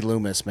sets G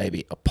Loomis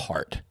maybe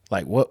apart?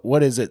 Like,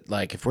 what is it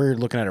like? If we're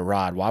looking at a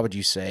rod, why would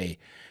you say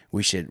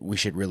we should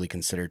really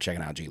consider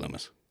checking out G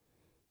Loomis?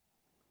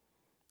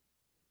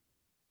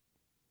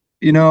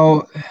 You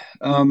know,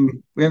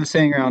 we have a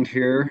saying around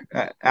here: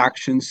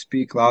 actions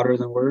speak louder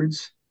than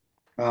words.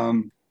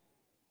 Um,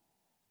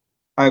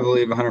 I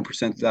believe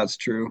 100% that's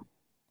true.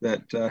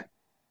 That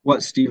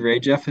what Steve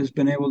Rajeff has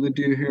been able to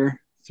do here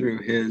through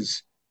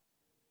his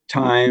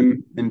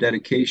time and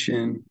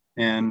dedication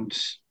and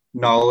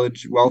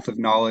knowledge, wealth of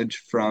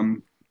knowledge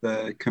from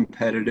the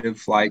competitive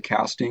fly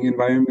casting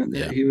environment that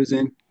Yeah. he was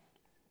in,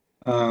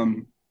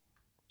 um,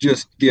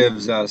 just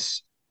gives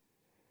us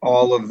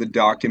all of the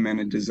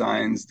documented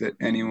designs that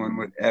anyone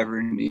would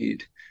ever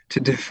need to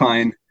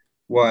define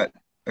what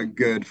a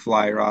good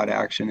fly rod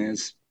action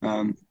is.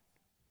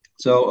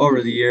 So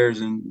over the years,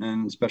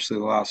 and especially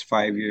the last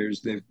 5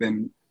 years, they've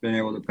been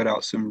able to put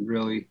out some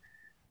really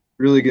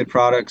good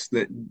products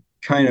that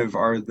kind of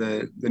are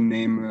the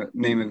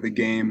name of the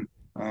game.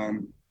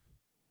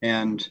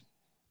 And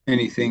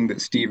anything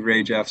that Steve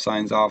Rajeff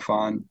signs off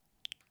on,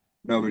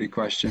 nobody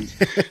questions.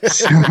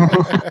 So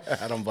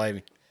I don't blame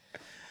you.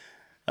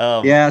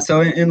 Um, yeah,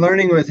 so in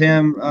learning with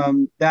him,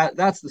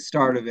 that's the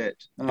start of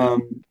it.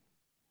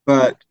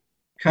 But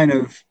kind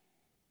of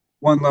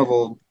one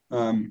level,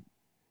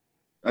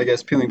 I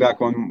guess, peeling back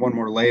one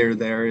more layer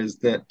there is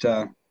that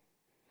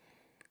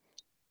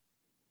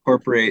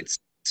incorporates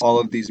all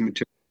of these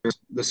materials,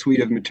 the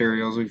suite of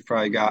materials. We've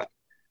probably got a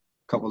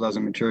couple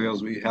dozen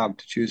materials we have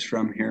to choose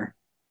from here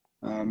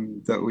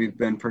that we've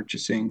been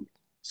purchasing.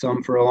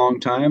 Some for a long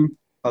time,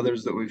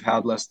 others that we've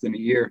had less than a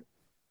year.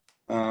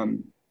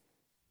 Um,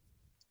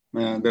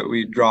 that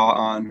we draw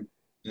on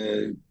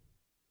to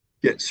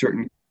get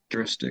certain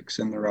characteristics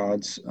in the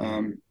rods.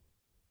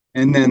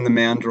 And then the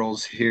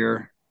mandrels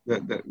here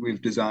that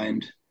we've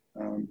designed,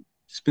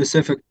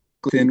 specific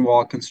thin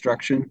wall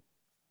construction.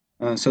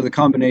 So the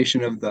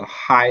combination of the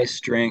high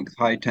strength,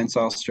 high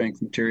tensile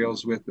strength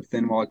materials with the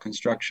thin wall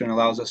construction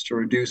allows us to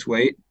reduce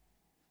weight.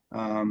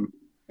 And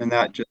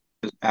that just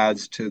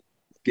adds to the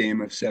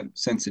game of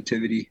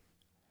sensitivity,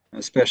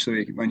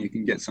 especially when you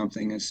can get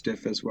something as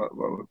stiff as what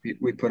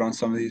we put on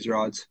some of these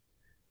rods.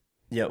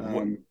 yeah.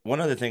 Um, One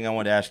other thing I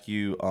wanted to ask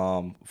you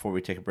before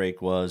we take a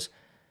break was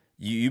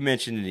you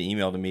mentioned in an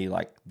email to me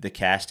like the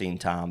casting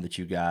time that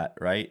you got,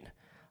 right?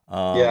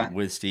 Yeah.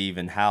 with Steve,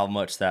 and how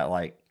much that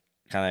like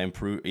kind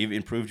of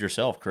improved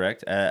yourself,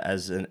 correct?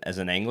 As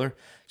an angler,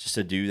 just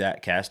to do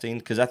that casting.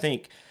 Because I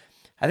think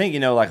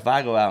like if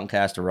I go out and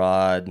cast a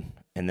rod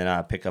and then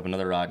I pick up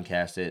another rod and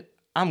cast it,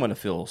 I'm gonna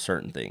feel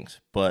certain things.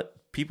 But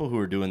people who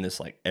are doing this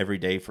like every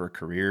day for a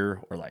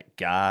career, or like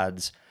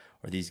guides,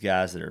 or these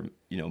guys that are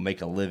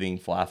make a living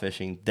fly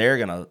fishing, they're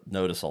gonna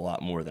notice a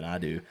lot more than I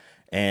do.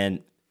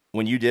 And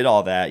when you did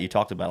all that, you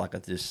talked about like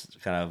this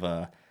kind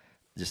of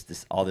just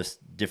this all this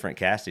different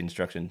casting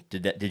instruction.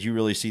 Did you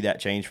really see that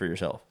change for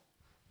yourself?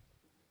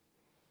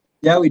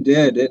 Yeah, we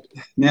did. It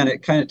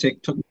kind of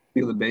took me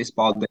to the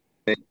baseball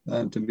day,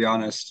 to be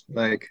honest.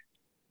 Like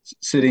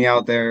sitting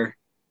out there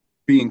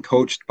being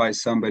coached by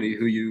somebody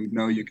who you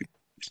could,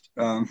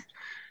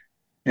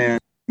 and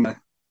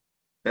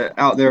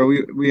out there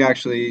we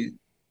actually,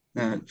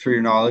 for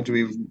your knowledge,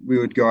 we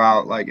would go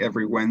out like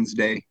every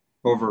Wednesday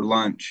over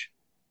lunch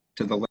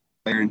to the lake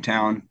there in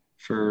town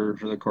for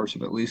the course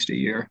of at least a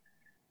year,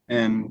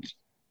 and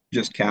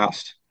just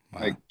cast,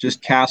 Wow. like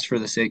just cast for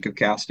the sake of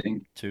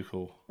casting. Too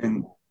cool.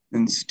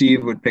 And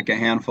Steve would pick a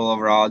handful of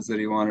rods that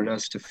he wanted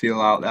us to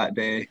feel out that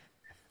day,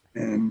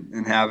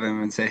 and have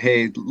him and say,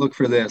 hey, look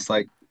for this,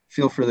 like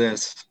feel for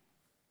this,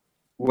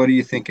 what are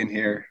you thinking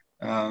here?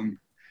 And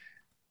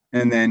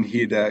then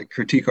he'd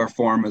critique our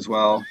form as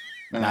well.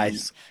 um,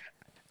 Nice.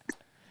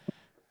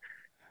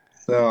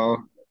 so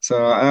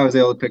I was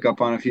able to pick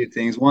up on a few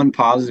things. One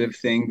positive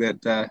thing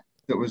that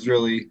was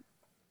really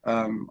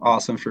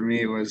awesome for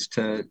me was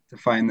to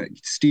find that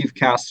Steve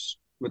casts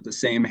with the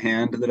same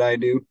hand that I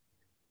do,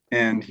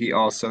 and he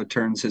also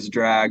turns his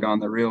drag on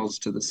the reels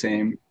to the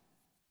same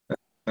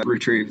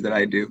retrieve that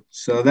I do.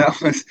 So that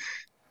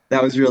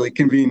was really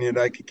convenient.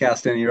 I could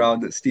cast any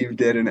rod that Steve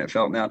did, and it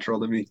felt natural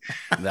to me.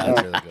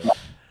 That's really good.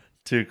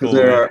 Too Because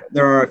cool, man.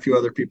 there are a few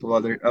other people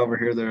over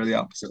here that are the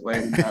opposite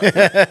way, and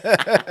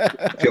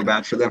I feel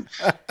bad for them.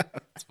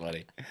 That's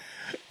funny.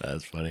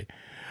 That's funny.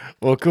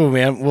 Well, cool,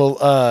 man.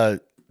 Well,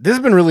 this has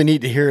been really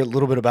neat to hear a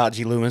little bit about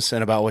G Loomis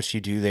and about what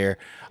you do there.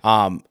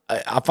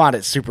 I find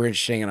it super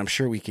interesting, and I'm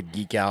sure we could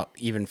geek out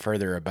even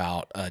further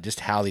about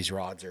just how these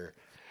rods are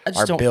I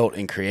just don't. built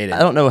and created. I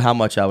don't know how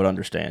much I would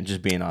understand.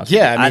 Just being honest.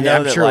 Yeah, with you. I mean, know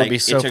I'm that, sure it would like, be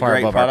so it's a far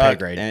great above our pay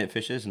product grade. and it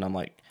fishes, and I'm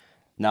like,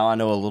 now I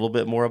know a little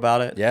bit more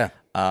about it. Yeah.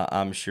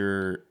 I'm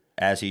sure,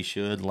 as he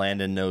should.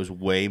 Landon knows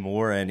way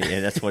more, and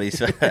that's what he's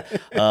the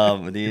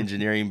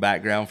engineering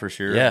background for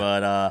sure. Yeah.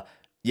 But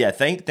yeah,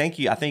 thank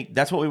you. I think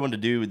that's what we wanted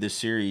to do with this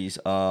series.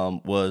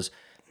 Was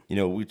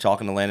we were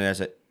talking to Landon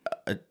as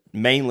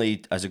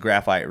mainly as a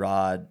graphite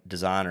rod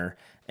designer,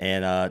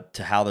 and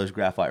to how those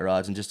graphite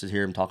rods, and just to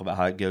hear him talk about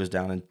how it goes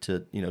down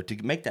into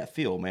to make that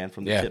feel, man,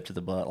 from the tip to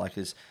the butt, like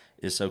is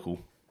so cool.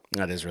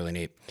 That is really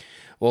neat.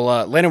 Well,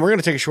 Landon, we're going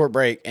to take a short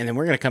break, and then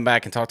we're going to come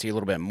back and talk to you a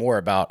little bit more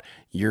about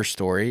your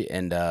story.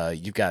 And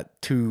you've got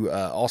two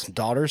awesome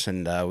daughters,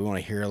 and we want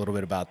to hear a little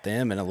bit about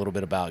them and a little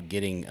bit about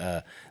getting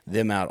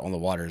them out on the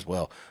water as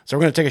well. So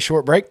we're going to take a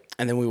short break,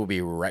 and then we will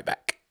be right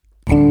back.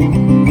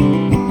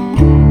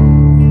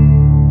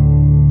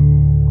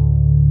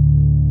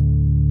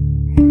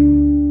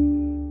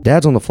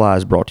 Dads on the Fly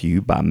is brought to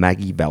you by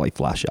Maggie Valley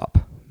Fly Shop.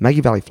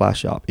 Maggie Valley Fly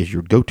Shop is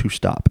your go-to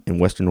stop in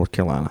Western North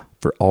Carolina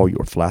for all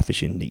your fly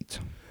fishing needs.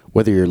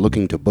 Whether you're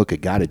looking to book a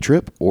guided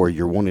trip or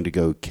you're wanting to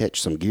go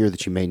catch some gear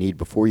that you may need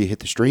before you hit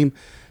the stream,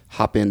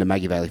 hop into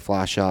Maggie Valley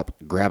Fly Shop,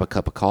 grab a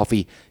cup of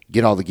coffee,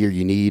 get all the gear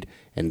you need,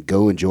 and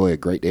go enjoy a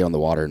great day on the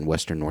water in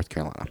Western North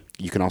Carolina.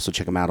 You can also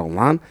check them out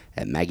online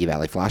at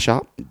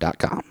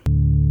MaggieValleyFlyShop.com.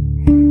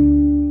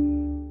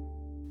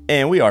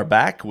 And we are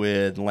back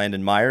with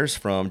Landon Myers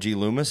from G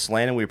Loomis.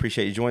 Landon, we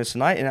appreciate you joining us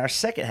tonight. In our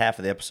second half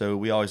of the episode,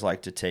 we always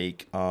like to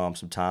take some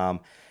time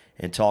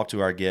and talk to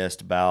our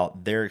guest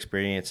about their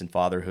experience in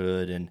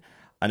fatherhood. And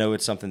I know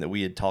it's something that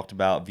we had talked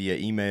about via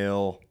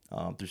email,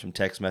 through some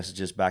text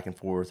messages back and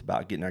forth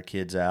about getting our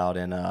kids out.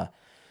 And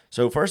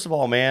so first of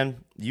all,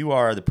 man, you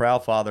are the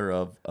proud father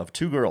of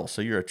two girls.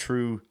 So you're a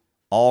true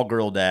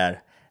all-girl dad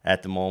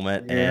at the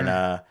moment. Yeah.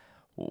 And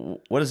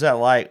what is that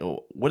like?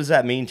 What does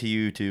that mean to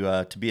you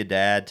to be a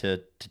dad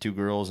to two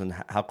girls, and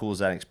how cool is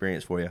that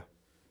experience for you?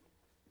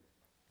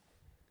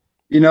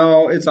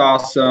 It's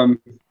awesome.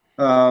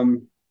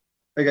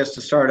 I guess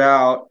to start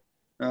out,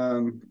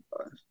 um,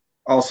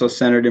 also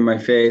centered in my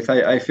faith,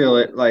 I feel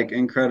it like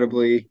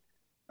incredibly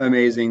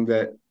amazing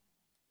that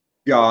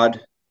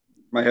God,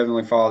 my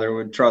Heavenly Father,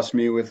 would trust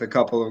me with a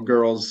couple of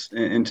girls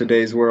in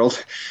today's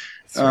world.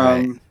 That's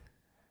right.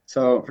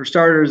 So for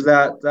starters,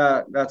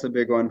 that's a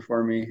big one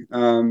for me.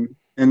 And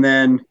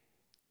then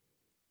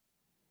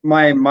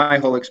my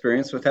whole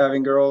experience with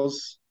having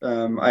girls,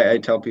 I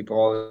tell people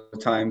all the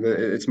time that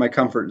it's my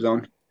comfort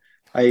zone.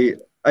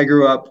 I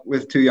grew up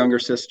with two younger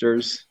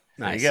sisters.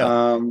 Nice. There you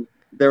go.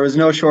 There was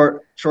no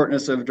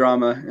shortness of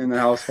drama in the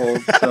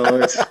household,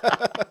 so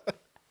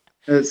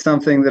it's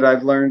something that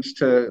I've learned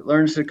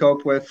to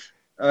cope with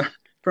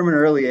from an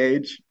early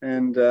age,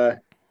 and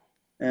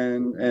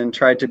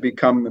tried to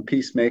become the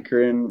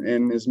peacemaker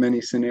in as many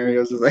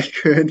scenarios as I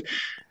could.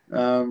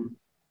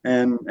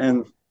 And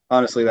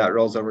honestly, that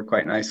rolls over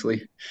quite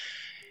nicely.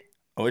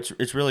 Oh,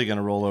 it's really going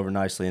to roll over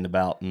nicely in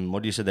about. And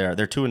what do you say there?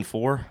 They're 2 and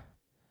 4.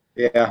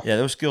 Yeah. Yeah,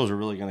 those skills are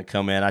really going to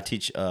come in. I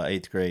teach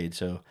eighth grade,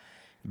 so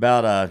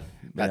about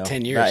About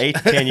 10 about years. 8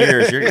 to 10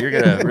 years, you're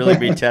going to really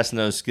be testing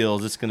those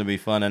skills. It's going to be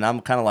fun, and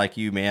I'm kind of like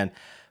you, man.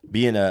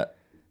 Being a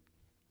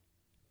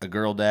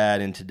girl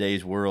dad in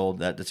today's world,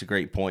 that's a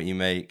great point you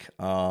make.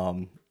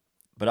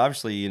 But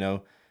obviously,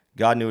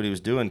 God knew what He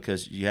was doing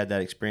because you had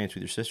that experience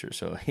with your sister,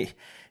 so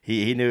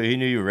he knew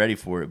you were ready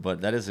for it.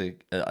 But that is an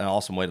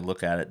awesome way to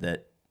look at it.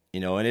 That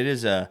and it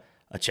is a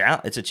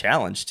challenge. It's a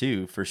challenge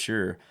too, for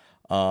sure.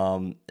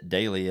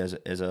 Daily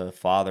as a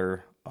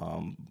father,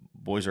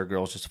 boys or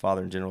girls, just a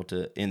father in general,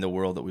 in the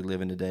world that we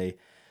live in today,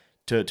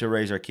 to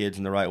raise our kids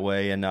in the right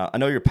way. And I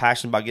know you're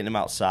passionate about getting them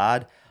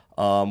outside.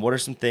 What are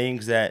some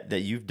things that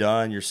you've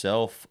done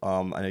yourself?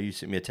 I know you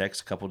sent me a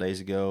text a couple days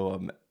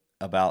ago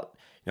about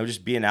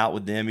just being out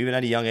with them, even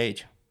at a young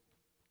age.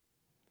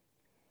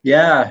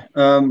 Yeah.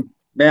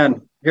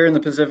 Man, here in the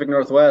Pacific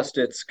Northwest,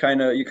 you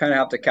kind of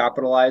have to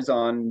capitalize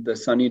on the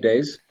sunny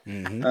days.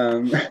 Hmm.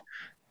 Um,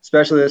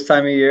 especially this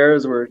time of year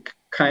as we're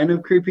kind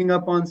of creeping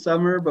up on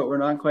summer, but we're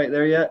not quite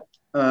there yet.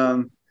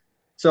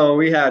 So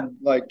we had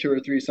like 2 or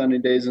 3 sunny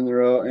days in a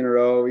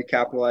row. We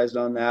capitalized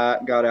on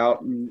that, got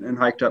out and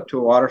hiked up to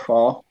a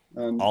waterfall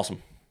and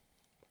Awesome.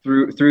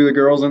 threw the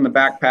girls in the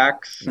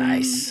backpacks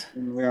Nice.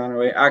 and we were on our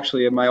way.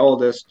 Actually, my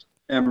oldest,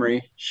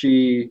 Emery,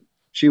 she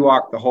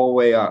walked the whole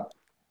way up,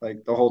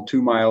 like the whole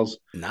 2 miles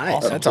Nice.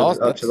 Awesome. That's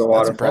awesome. up to the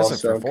That's waterfall.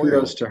 impressive for a So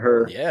kudos 4-year-old. to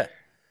her. Yeah.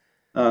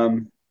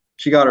 Um,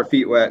 she got her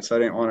feet wet, so I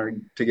didn't want her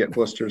to get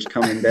blisters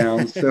coming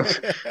down. So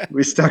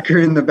we stuck her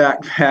in the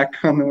backpack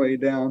on the way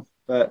down.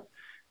 But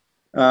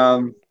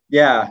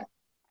yeah,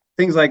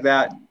 things like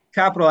that,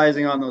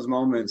 capitalizing on those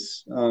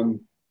moments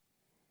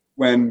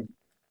when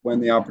when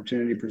the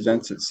opportunity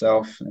presents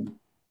itself, and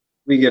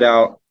we get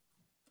out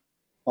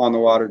on the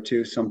water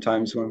too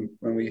sometimes when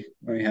we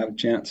have a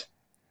chance.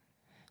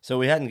 So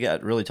we hadn't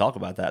got really talk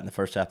about that in the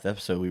first half of the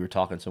episode. We were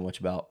talking so much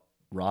about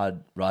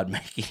rod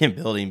making and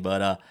building,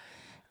 but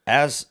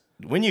as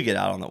when you get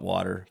out on the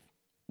water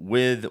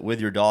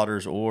with your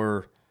daughters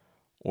or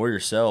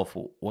yourself,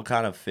 what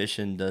kind of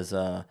fishing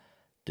do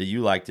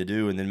you like to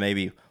do? And then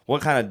maybe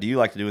what kind of do you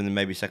like to do? And then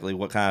maybe secondly,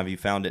 what kind have you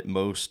found it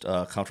most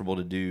comfortable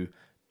to do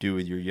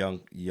with your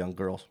young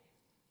girls?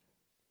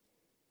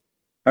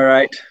 All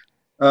right.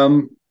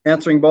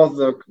 Answering both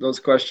of those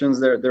questions,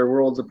 they're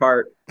worlds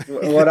apart.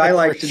 What I For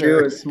like to do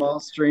sure. is small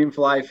stream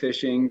fly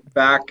fishing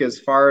back as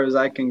far as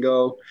I can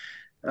go,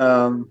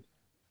 um,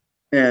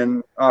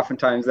 and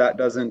oftentimes that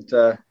doesn't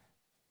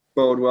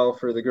bode well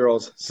for the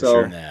girls. For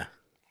sure. So Yeah.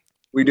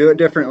 we do it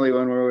differently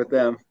when we're with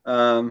them.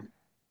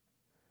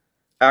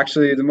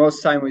 Actually, the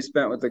most time we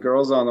spent with the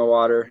girls on the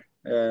water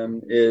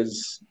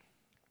is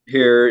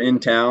here in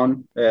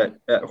town at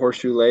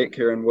Horseshoe Lake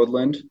here in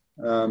Woodland.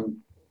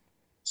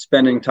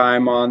 Spending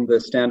time on the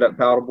stand-up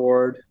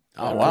paddleboard.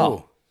 Oh, Oh wow.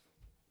 Um,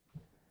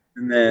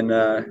 and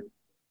then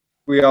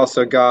we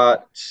also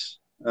got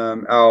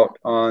out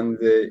on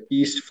the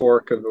East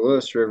Fork of the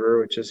Lewis River,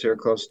 which is here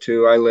close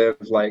to. I live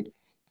like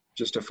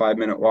just a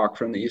 5-minute walk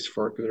from the East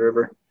Fork of the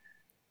river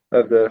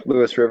of the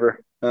Lewis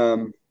River.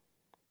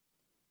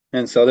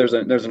 And so there's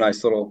a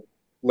nice little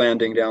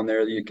landing down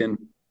there that you can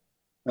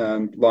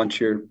launch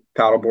your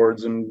paddle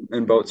boards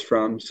and boats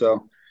from.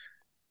 So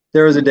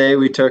there was a day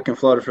we took and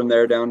floated from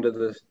there down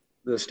to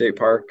the state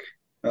park.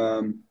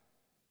 Um,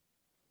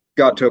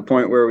 got to a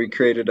point where we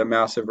created a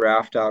massive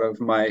raft out of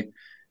my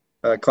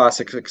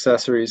Classic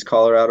Accessories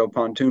Colorado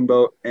pontoon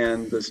boat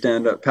and the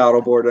stand-up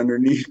paddleboard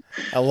underneath,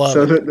 I love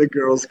so it. that the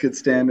girls could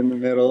stand in the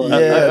middle. Yeah.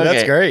 And, That's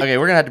Okay. great. Okay,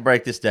 we're gonna have to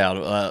break this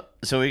down.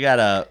 So we got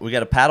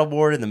a paddle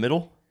board in the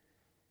middle.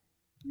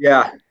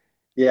 yeah,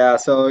 yeah.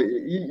 So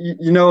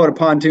you know what a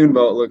pontoon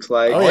boat looks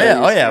like. Oh, Oh yeah. yeah,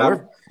 You oh yeah. straddle,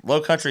 We're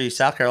low country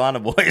South Carolina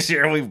boys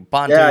here. We've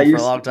yeah, pontooned for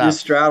a long you time.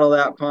 straddle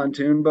that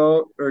pontoon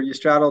boat, or you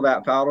straddle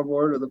that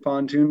paddleboard or the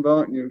pontoon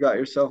boat, and you've got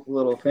yourself a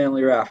little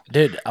family raft.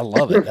 Dude, I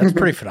love it. That's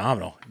pretty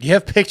phenomenal. Do you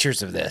have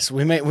pictures of this?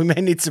 We may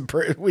need some.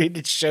 We need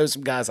to show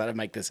some guys how to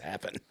make this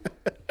happen.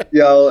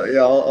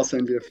 I'll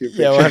send you a few pictures.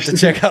 Yeah, we'll have to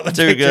check out the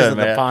Too pictures good, of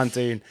man.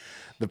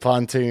 the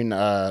pontoon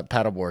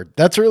paddleboard.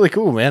 That's really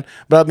cool, man.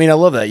 But I mean, I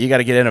love that. You got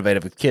to get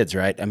innovative with kids,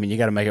 right? I mean, you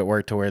got to make it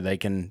work to where they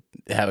can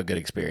have a good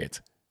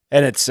experience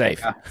and it's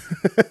safe. Yeah.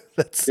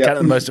 That's Yep. kind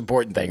of the most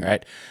important thing,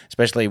 right?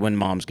 Especially when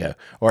moms go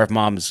or if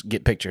moms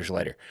get pictures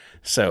later.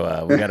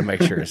 So we got to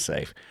make sure it's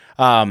safe.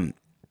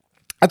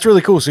 That's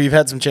really cool. So you've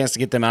had some chance to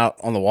get them out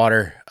on the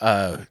water.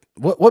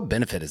 What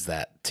benefit is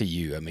that to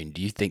you? I mean,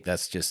 do you think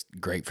that's just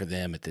great for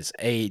them at this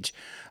age?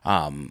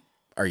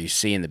 Are you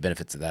seeing the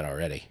benefits of that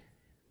already?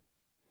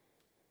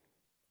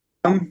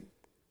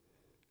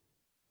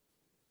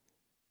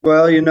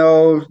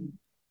 Well,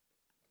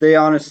 they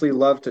honestly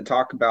love to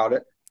talk about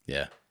it.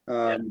 Yeah.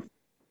 Um,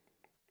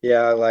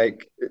 yeah,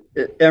 like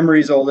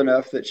Emery's old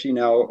enough that she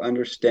now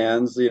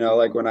understands,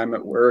 like when I'm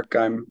at work,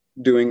 I'm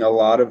doing a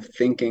lot of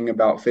thinking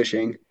about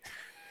fishing.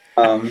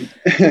 Um,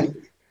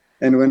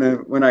 and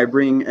when I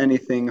bring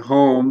anything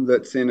home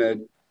that's in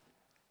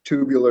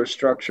tubular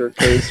structure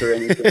case or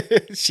anything.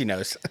 She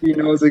knows. She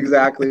knows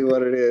exactly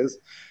what it is.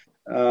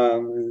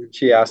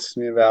 She asks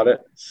me about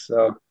it.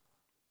 So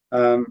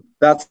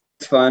that's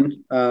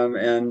fun.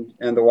 And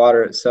the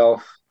water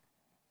itself,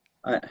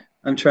 I,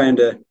 I'm trying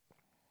to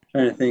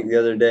think the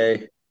other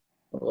day,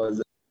 what was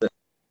it?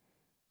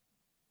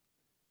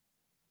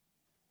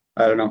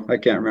 I don't know. I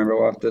can't remember.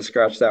 We'll have to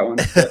scratch that one.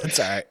 But That's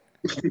all right.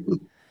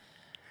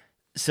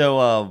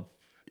 So,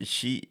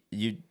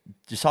 you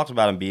just talked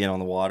about him being on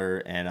the water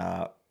and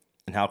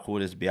how cool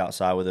it is to be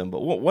outside with him.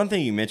 But one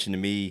thing you mentioned to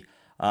me,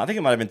 I think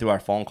it might have been through our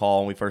phone call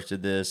when we first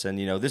did this, and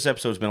this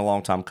episode's been a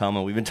long time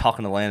coming. We've been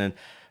talking to Landon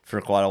for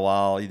quite a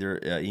while, either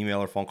email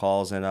or phone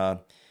calls, and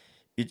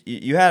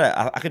you had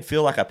I could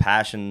feel like a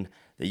passion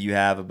that you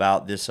have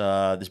about this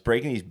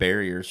breaking these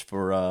barriers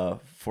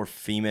for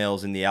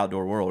females in the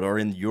outdoor world or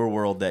in your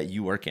world that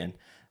you work in,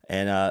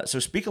 and so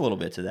speak a little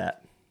bit to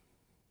that.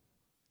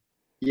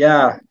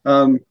 yeah,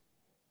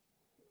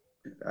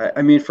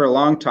 I mean, for a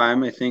long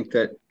time, I think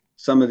that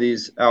some of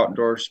these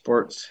outdoor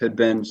sports had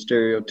been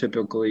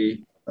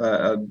stereotypically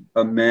a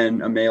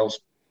male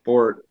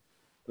sport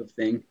of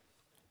thing.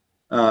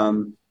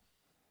 Um,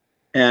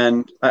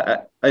 and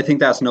I think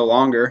that's no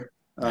longer.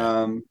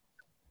 Yeah.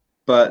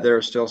 But there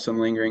are still some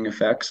lingering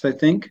effects, I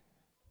think.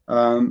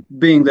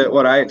 Being that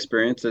what I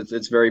experience,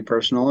 it's very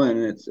personal and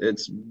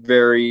it's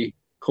very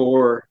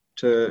core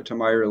to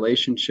my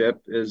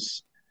relationship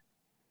is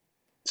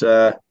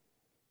uh,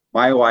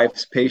 my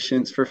wife's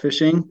patience for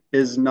fishing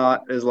is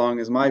not as long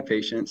as my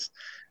patience,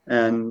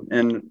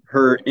 and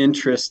her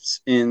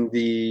interests in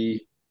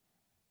the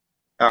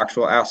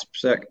actual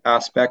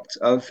aspects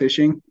of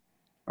fishing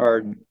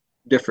are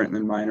different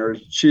than mine, or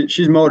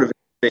she's motivated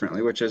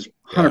differently, which is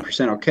Yeah.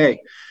 100%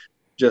 okay.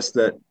 Just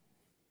that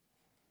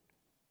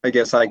I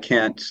guess I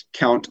can't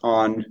count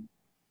on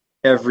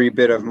every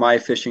bit of my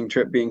fishing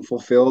trip being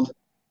fulfilled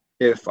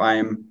if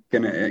I'm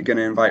gonna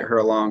invite her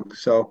along.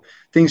 So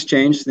things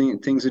change,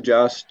 things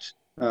adjust.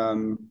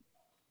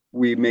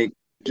 We make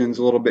decisions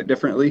a little bit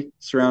differently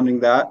surrounding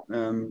that,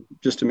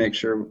 just to make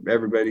sure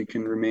everybody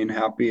can remain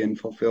happy and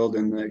fulfilled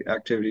in the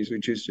activities we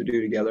choose to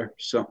do together.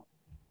 So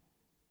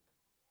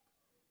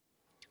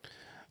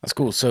That's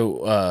cool.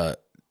 So,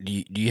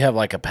 do you have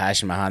like a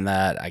passion behind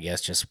that? I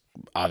guess just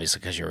obviously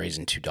because you're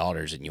raising two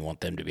daughters and you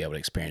want them to be able to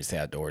experience the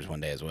outdoors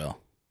one day as well.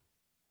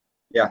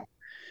 yeah,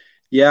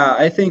 yeah,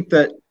 I think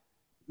that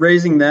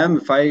raising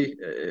them,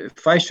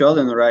 if I show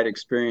them the right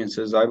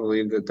experiences, I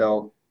believe that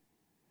they'll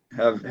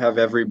have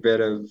every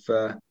bit of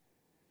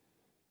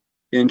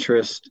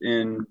interest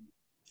in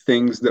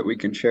things that we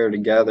can share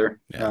together.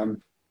 Yeah.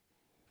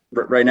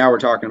 Right now we're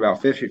talking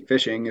about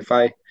fishing. If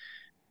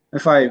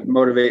I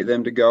motivate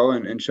them to go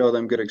and show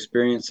them good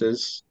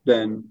experiences,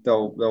 then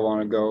they'll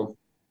want to go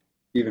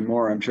even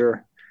more, I'm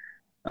sure.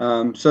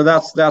 So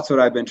that's what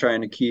I've been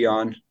trying to key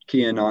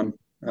in on.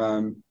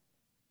 Um,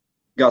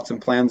 Got some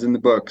plans in the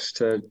books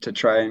to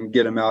try and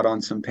get them out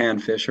on some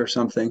panfish or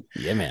something.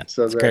 Yeah, man.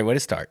 So It's a great that way to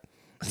start.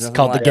 There's It's nothing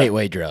called the like yeah,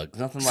 gateway drug.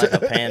 Nothing like a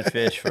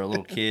panfish for a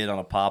little kid on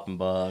a popping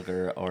bug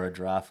or a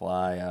dry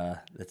fly.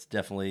 That's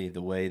definitely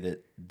the way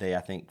that they,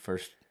 I think,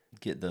 first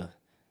get the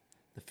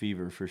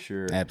fever for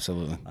sure.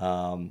 Absolutely.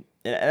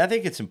 And I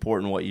think it's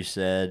important what you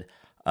said.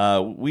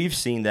 We've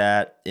seen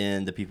that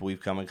in the people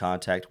we've come in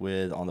contact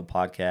with on the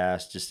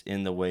podcast, just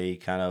in the way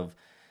kind of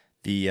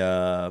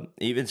the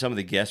even some of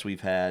the guests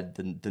we've had,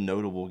 the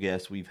notable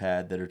guests we've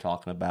had that are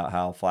talking about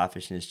how fly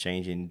fishing is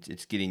changing.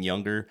 It's getting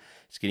younger,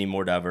 it's getting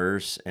more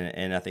diverse,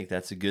 and I think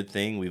that's a good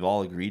thing. We've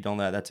all agreed on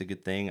that. That's a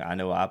good thing. I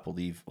know I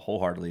believe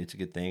wholeheartedly it's a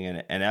good thing.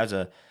 And as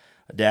a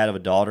dad of a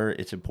daughter,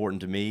 it's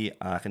important to me.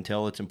 I can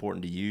tell it's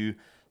important to you,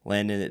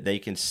 Landon, that they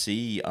can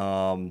see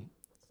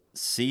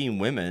seeing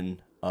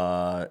women,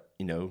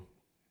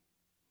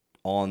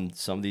 on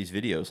some of these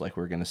videos like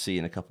we're going to see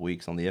in a couple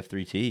weeks on the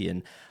F3T.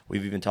 And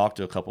we've even talked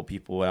to a couple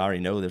people, and I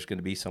already know there's going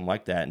to be some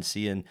like that, and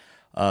seeing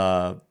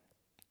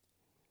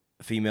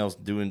females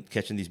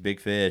catching these big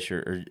fish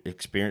or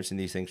experiencing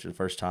these things for the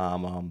first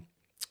time.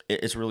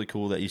 It's really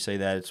cool that you say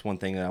that. It's one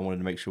thing that I wanted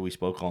to make sure we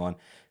spoke on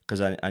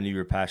because I knew you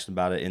were passionate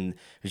about it. And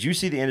because you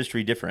see the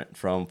industry different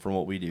from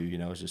what we do,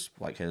 it's just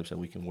like Caleb said,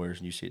 weekend warriors,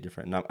 and you see it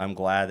different. And I'm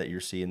glad that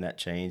you're seeing that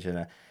change, and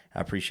I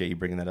appreciate you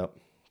bringing that up.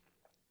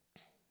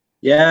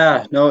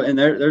 yeah, no, and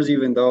there's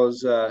even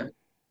those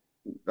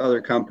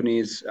other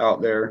companies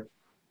out there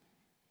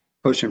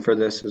pushing for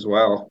this as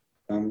well.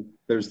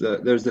 There's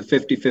the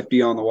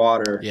 50-50 on the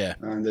water. Yeah.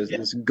 There's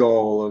this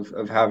goal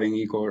of having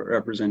equal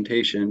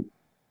representation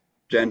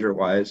gender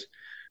wise.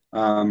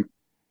 Um,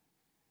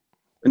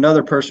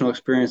 Another personal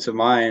experience of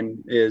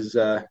mine is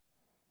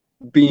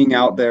being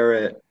out there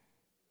at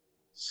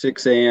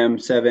 6 a.m.,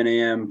 7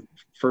 a.m.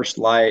 first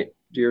light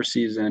deer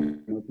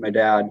season with my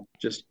dad,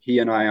 just he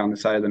and I on the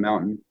side of the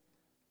mountain.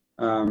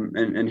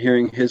 And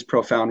hearing his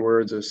profound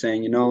words of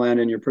saying,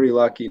 Landon, you're pretty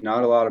lucky.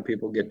 Not a lot of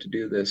people get to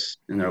do this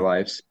in their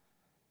lives.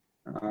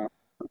 Uh,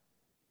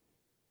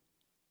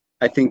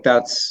 I think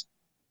that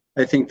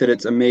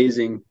it's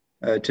amazing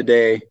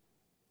today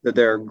that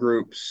there are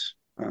groups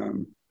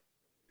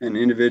and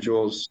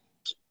individuals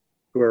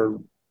who are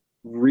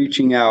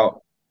reaching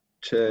out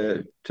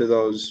to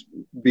those,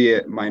 be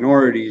it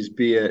minorities,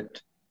 be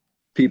it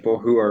people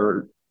who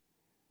are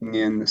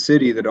in the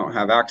city that don't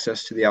have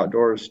access to the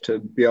outdoors, to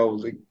be able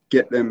to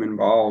get them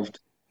involved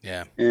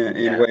Yeah.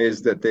 in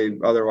ways that they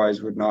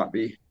otherwise would not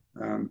be.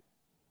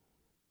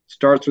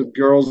 Starts with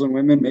girls and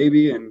women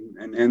maybe,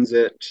 and ends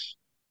at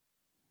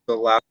the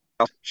last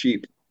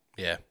sheep,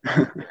 Yeah.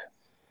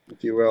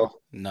 if you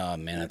will. No,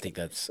 man, I think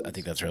that's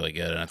really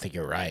good, and I think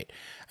you're right.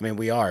 I mean,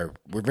 we're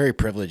very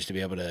privileged to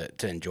be able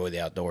to enjoy the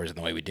outdoors in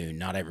the way we do.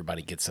 Not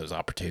everybody gets those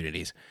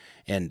opportunities,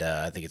 and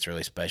I think it's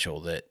really special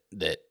that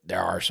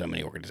there are so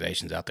many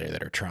organizations out there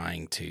that are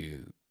trying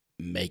to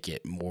make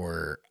it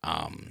more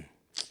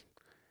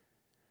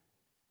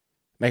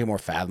make it more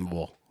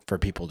fathomable for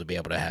people to be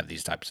able to have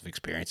these types of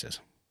experiences.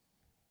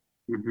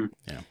 Mm-hmm.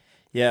 Yeah.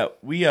 Yeah,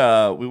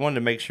 we wanted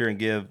to make sure and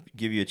give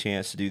you a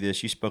chance to do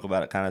this. You spoke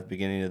about it kind of at the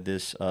beginning of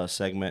this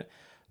segment,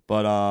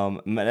 but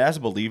as a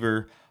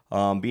believer,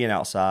 being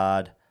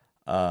outside,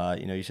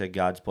 you said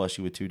God's blessed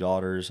you with two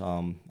daughters,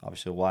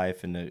 obviously a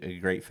wife and a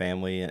great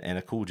family and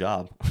a cool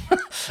job,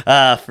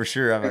 for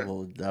sure.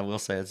 I will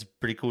say it's a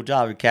pretty cool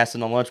job. You're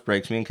casting on lunch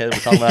breaks. Me and Caleb were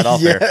talking about it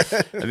off air.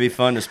 It'd be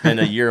fun to spend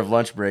a year of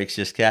lunch breaks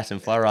just casting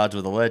fly rods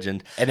with a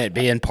legend, And it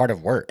being part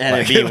of work. and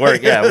Like, it being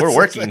work. Yeah, we're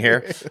working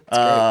here. It's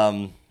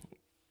great.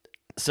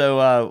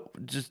 So,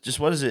 just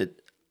what is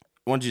it?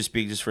 I wanted you to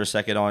speak just for a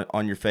second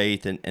on your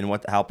faith and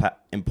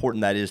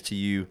important that is to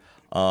you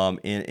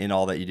in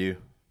all that you do.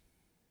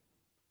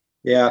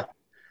 Yeah.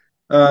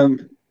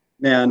 Um,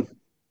 Man,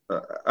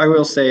 I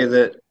will say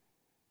that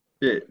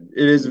it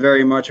is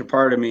very much a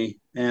part of me,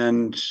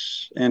 and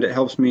it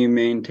helps me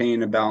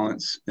maintain a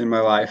balance in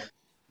my life.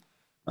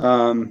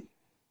 Um,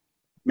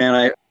 Man,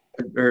 I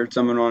heard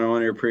someone on one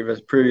of your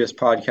previous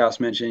podcasts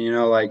mention,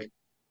 like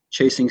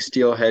chasing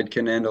steelhead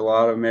can end a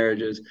lot of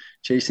marriages.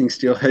 Chasing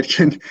steelhead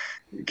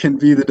can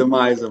be the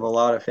demise of a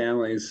lot of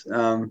families.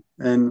 And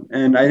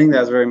I think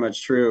that's very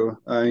much true.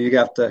 You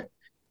have to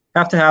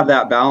have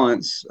that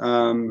balance.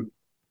 And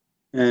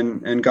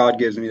God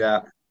gives me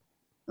that.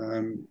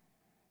 Um,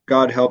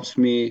 God helps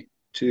me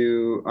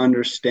to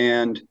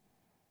understand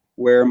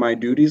where my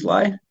duties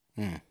lie,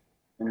 Hmm.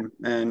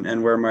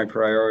 and where my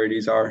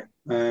priorities are.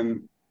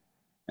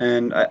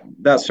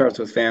 That starts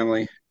with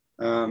family.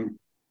 Um,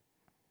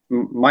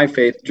 my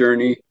faith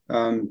journey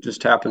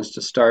just happens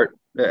to start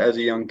as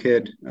a young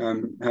kid,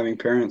 having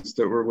parents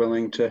that were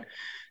willing to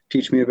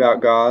teach me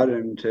about God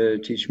and to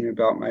teach me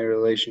about my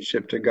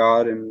relationship to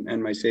God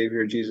and my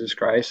Savior, Jesus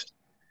Christ.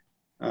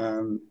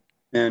 Um,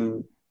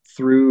 and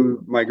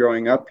through my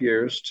growing up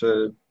years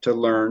to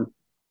learn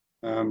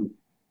um,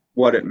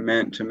 what it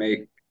meant to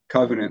make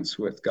covenants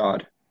with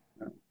God,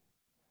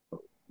 uh,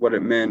 what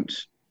it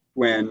meant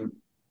when,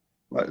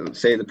 let's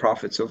say, the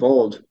prophets of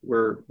old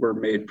were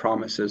made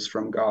promises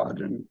from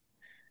God,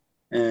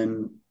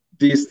 and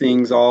these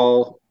things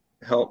all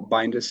help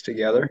bind us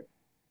together.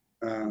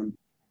 Um,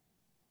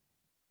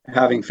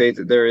 Having faith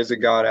that there is a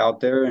God out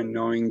there, and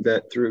knowing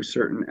that through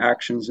certain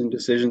actions and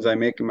decisions I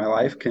make in my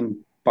life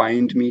can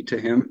bind me to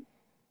Him,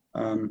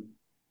 um,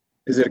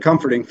 is it a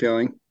comforting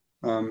feeling,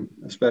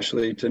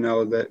 especially to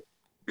know that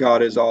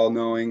God is all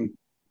knowing,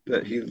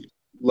 that He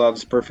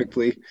loves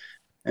perfectly,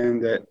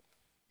 and that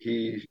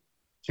He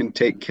can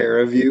take care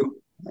of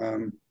you.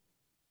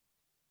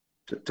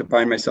 To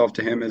bind myself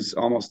to Him is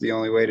almost the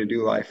only way to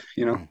do life.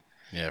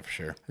 Yeah, for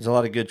sure. There's a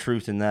lot of good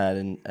truth in that,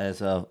 and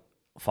as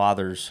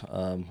fathers,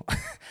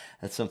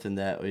 that's something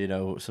that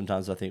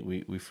sometimes I think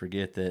we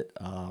forget that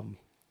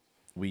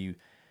we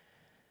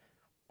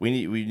we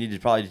need to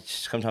probably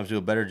sometimes do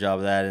a better job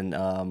of that,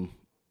 and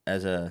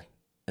as a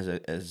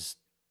as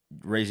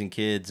raising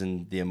kids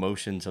and the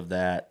emotions of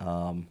that.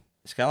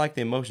 It's kind of like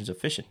the emotions of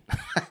fishing.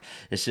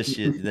 It's just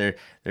they're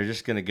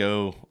just gonna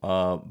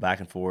go back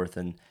and forth,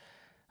 and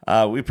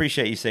we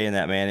appreciate you saying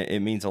that, man. It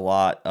means a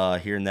lot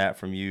hearing that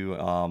from you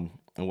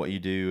and what you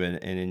do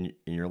and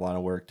in your line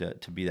of work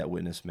to be that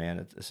witness,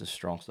 man. This is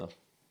strong stuff.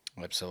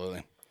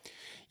 Absolutely.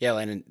 Yeah,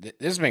 Landon, this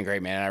has been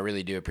great, man. I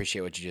really do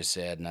appreciate what you just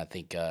said, and I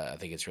think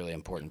it's really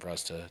important for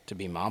us to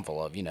be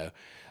mindful of. You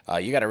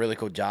got a really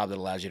cool job that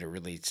allows you to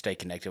really stay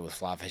connected with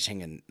fly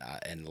fishing,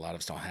 and a lot of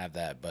us don't have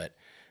that, but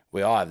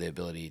we all have the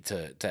ability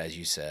to as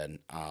you said,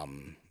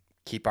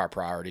 keep our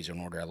priorities in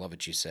order. I love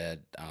what you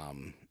said.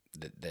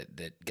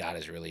 That God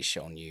has really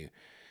shown you,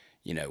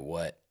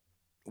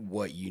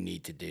 what you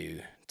need to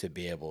do to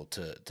be able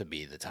to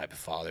be the type of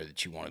father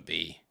that you want to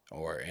be,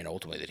 and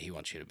ultimately that He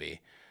wants you to be.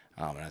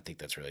 And I think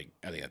that's really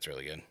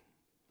good.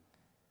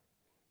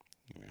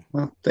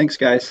 Well, thanks,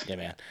 guys. Yeah,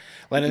 man.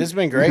 Landon, this has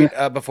been great.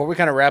 Before we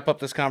kind of wrap up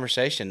this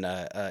conversation,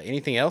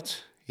 anything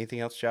else? Anything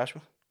else,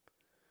 Joshua?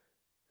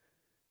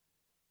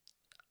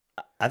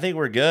 I think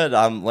we're good.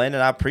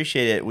 Landon, I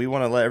appreciate it. We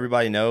want to let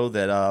everybody know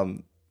that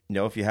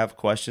if you have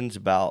questions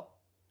about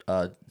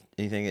uh,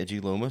 anything at G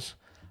Loomis,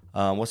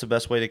 what's the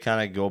best way to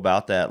kind of go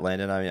about that,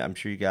 Landon? I mean, I'm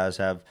sure you guys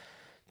have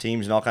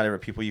teams and all kind of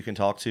different people you can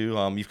talk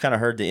to. You've kind of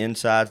heard the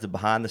insides, the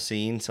behind the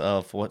scenes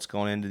of what's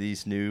going into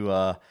these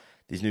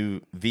these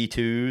new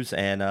V2s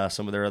and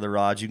some of their other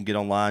rods. You can get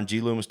online,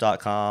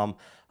 gloomis.com.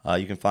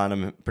 You can find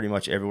them pretty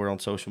much everywhere on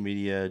social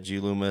media, G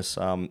Loomis.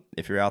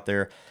 If you're out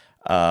there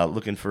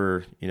looking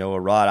for, a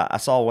rod. I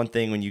saw one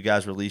thing when you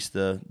guys released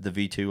the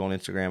V2 on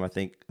Instagram. I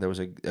think there was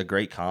a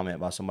great comment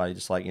by somebody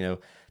just like,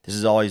 this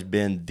has always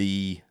been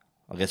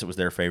I guess it was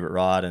their favorite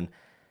rod, and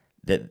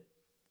that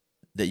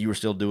you were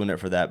still doing it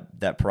for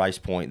that price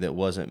point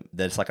that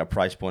it's like a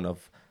price point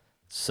of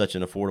such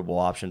an affordable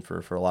option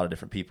for a lot of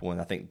different people. And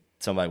I think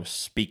somebody was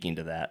speaking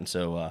to that. And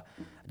so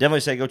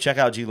definitely say go check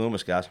out G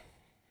Loomis, guys.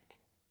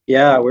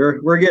 Yeah,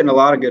 we're getting a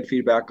lot of good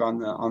feedback on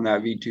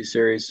that V2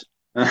 series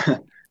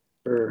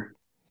for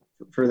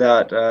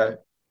that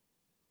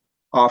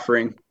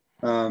offering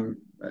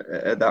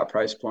at that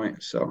price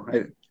point. So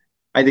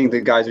I think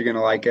the guys are going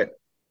to like it.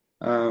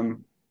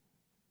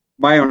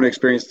 My own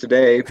experience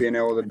today, being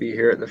able to be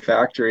here at the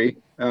factory,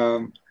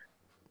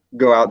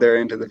 go out there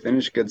into the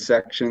finished goods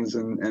sections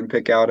and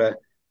pick out a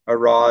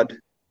rod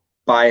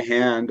by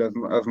hand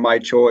of my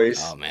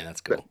choice. Oh man,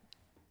 that's cool.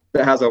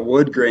 That has a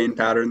wood grain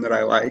pattern that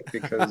I like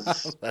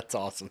because that's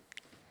awesome.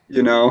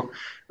 That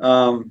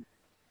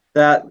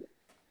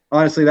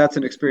honestly, that's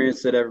an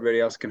experience that everybody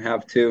else can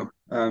have too.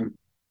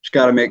 Just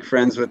got to make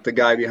friends with the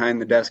guy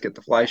behind the desk at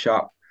the fly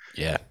shop.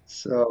 Yeah.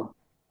 So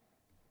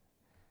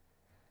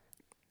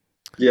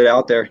get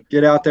out there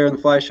in the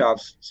fly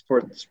shops,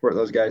 support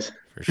those guys.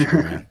 For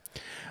sure, man.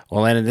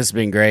 Well, Landon, this has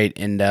been great,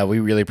 and we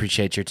really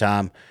appreciate your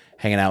time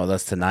hanging out with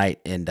us tonight.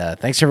 And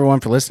thanks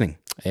everyone for listening.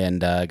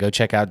 And go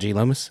check out G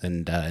Loomis.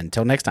 And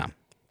until next time,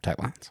 tight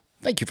lines.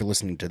 Thank you for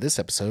listening to this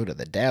episode of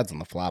the Dads on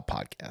the Fly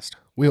podcast.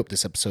 We hope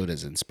this episode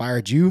has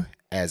inspired you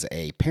as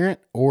a parent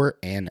or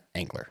an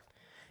angler.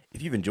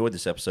 If you've enjoyed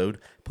this episode,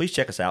 please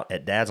check us out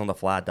at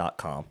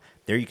dadsonthefly.com.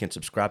 There you can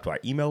subscribe to our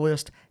email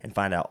list and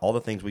find out all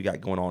the things we got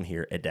going on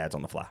here at Dads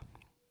on the Fly.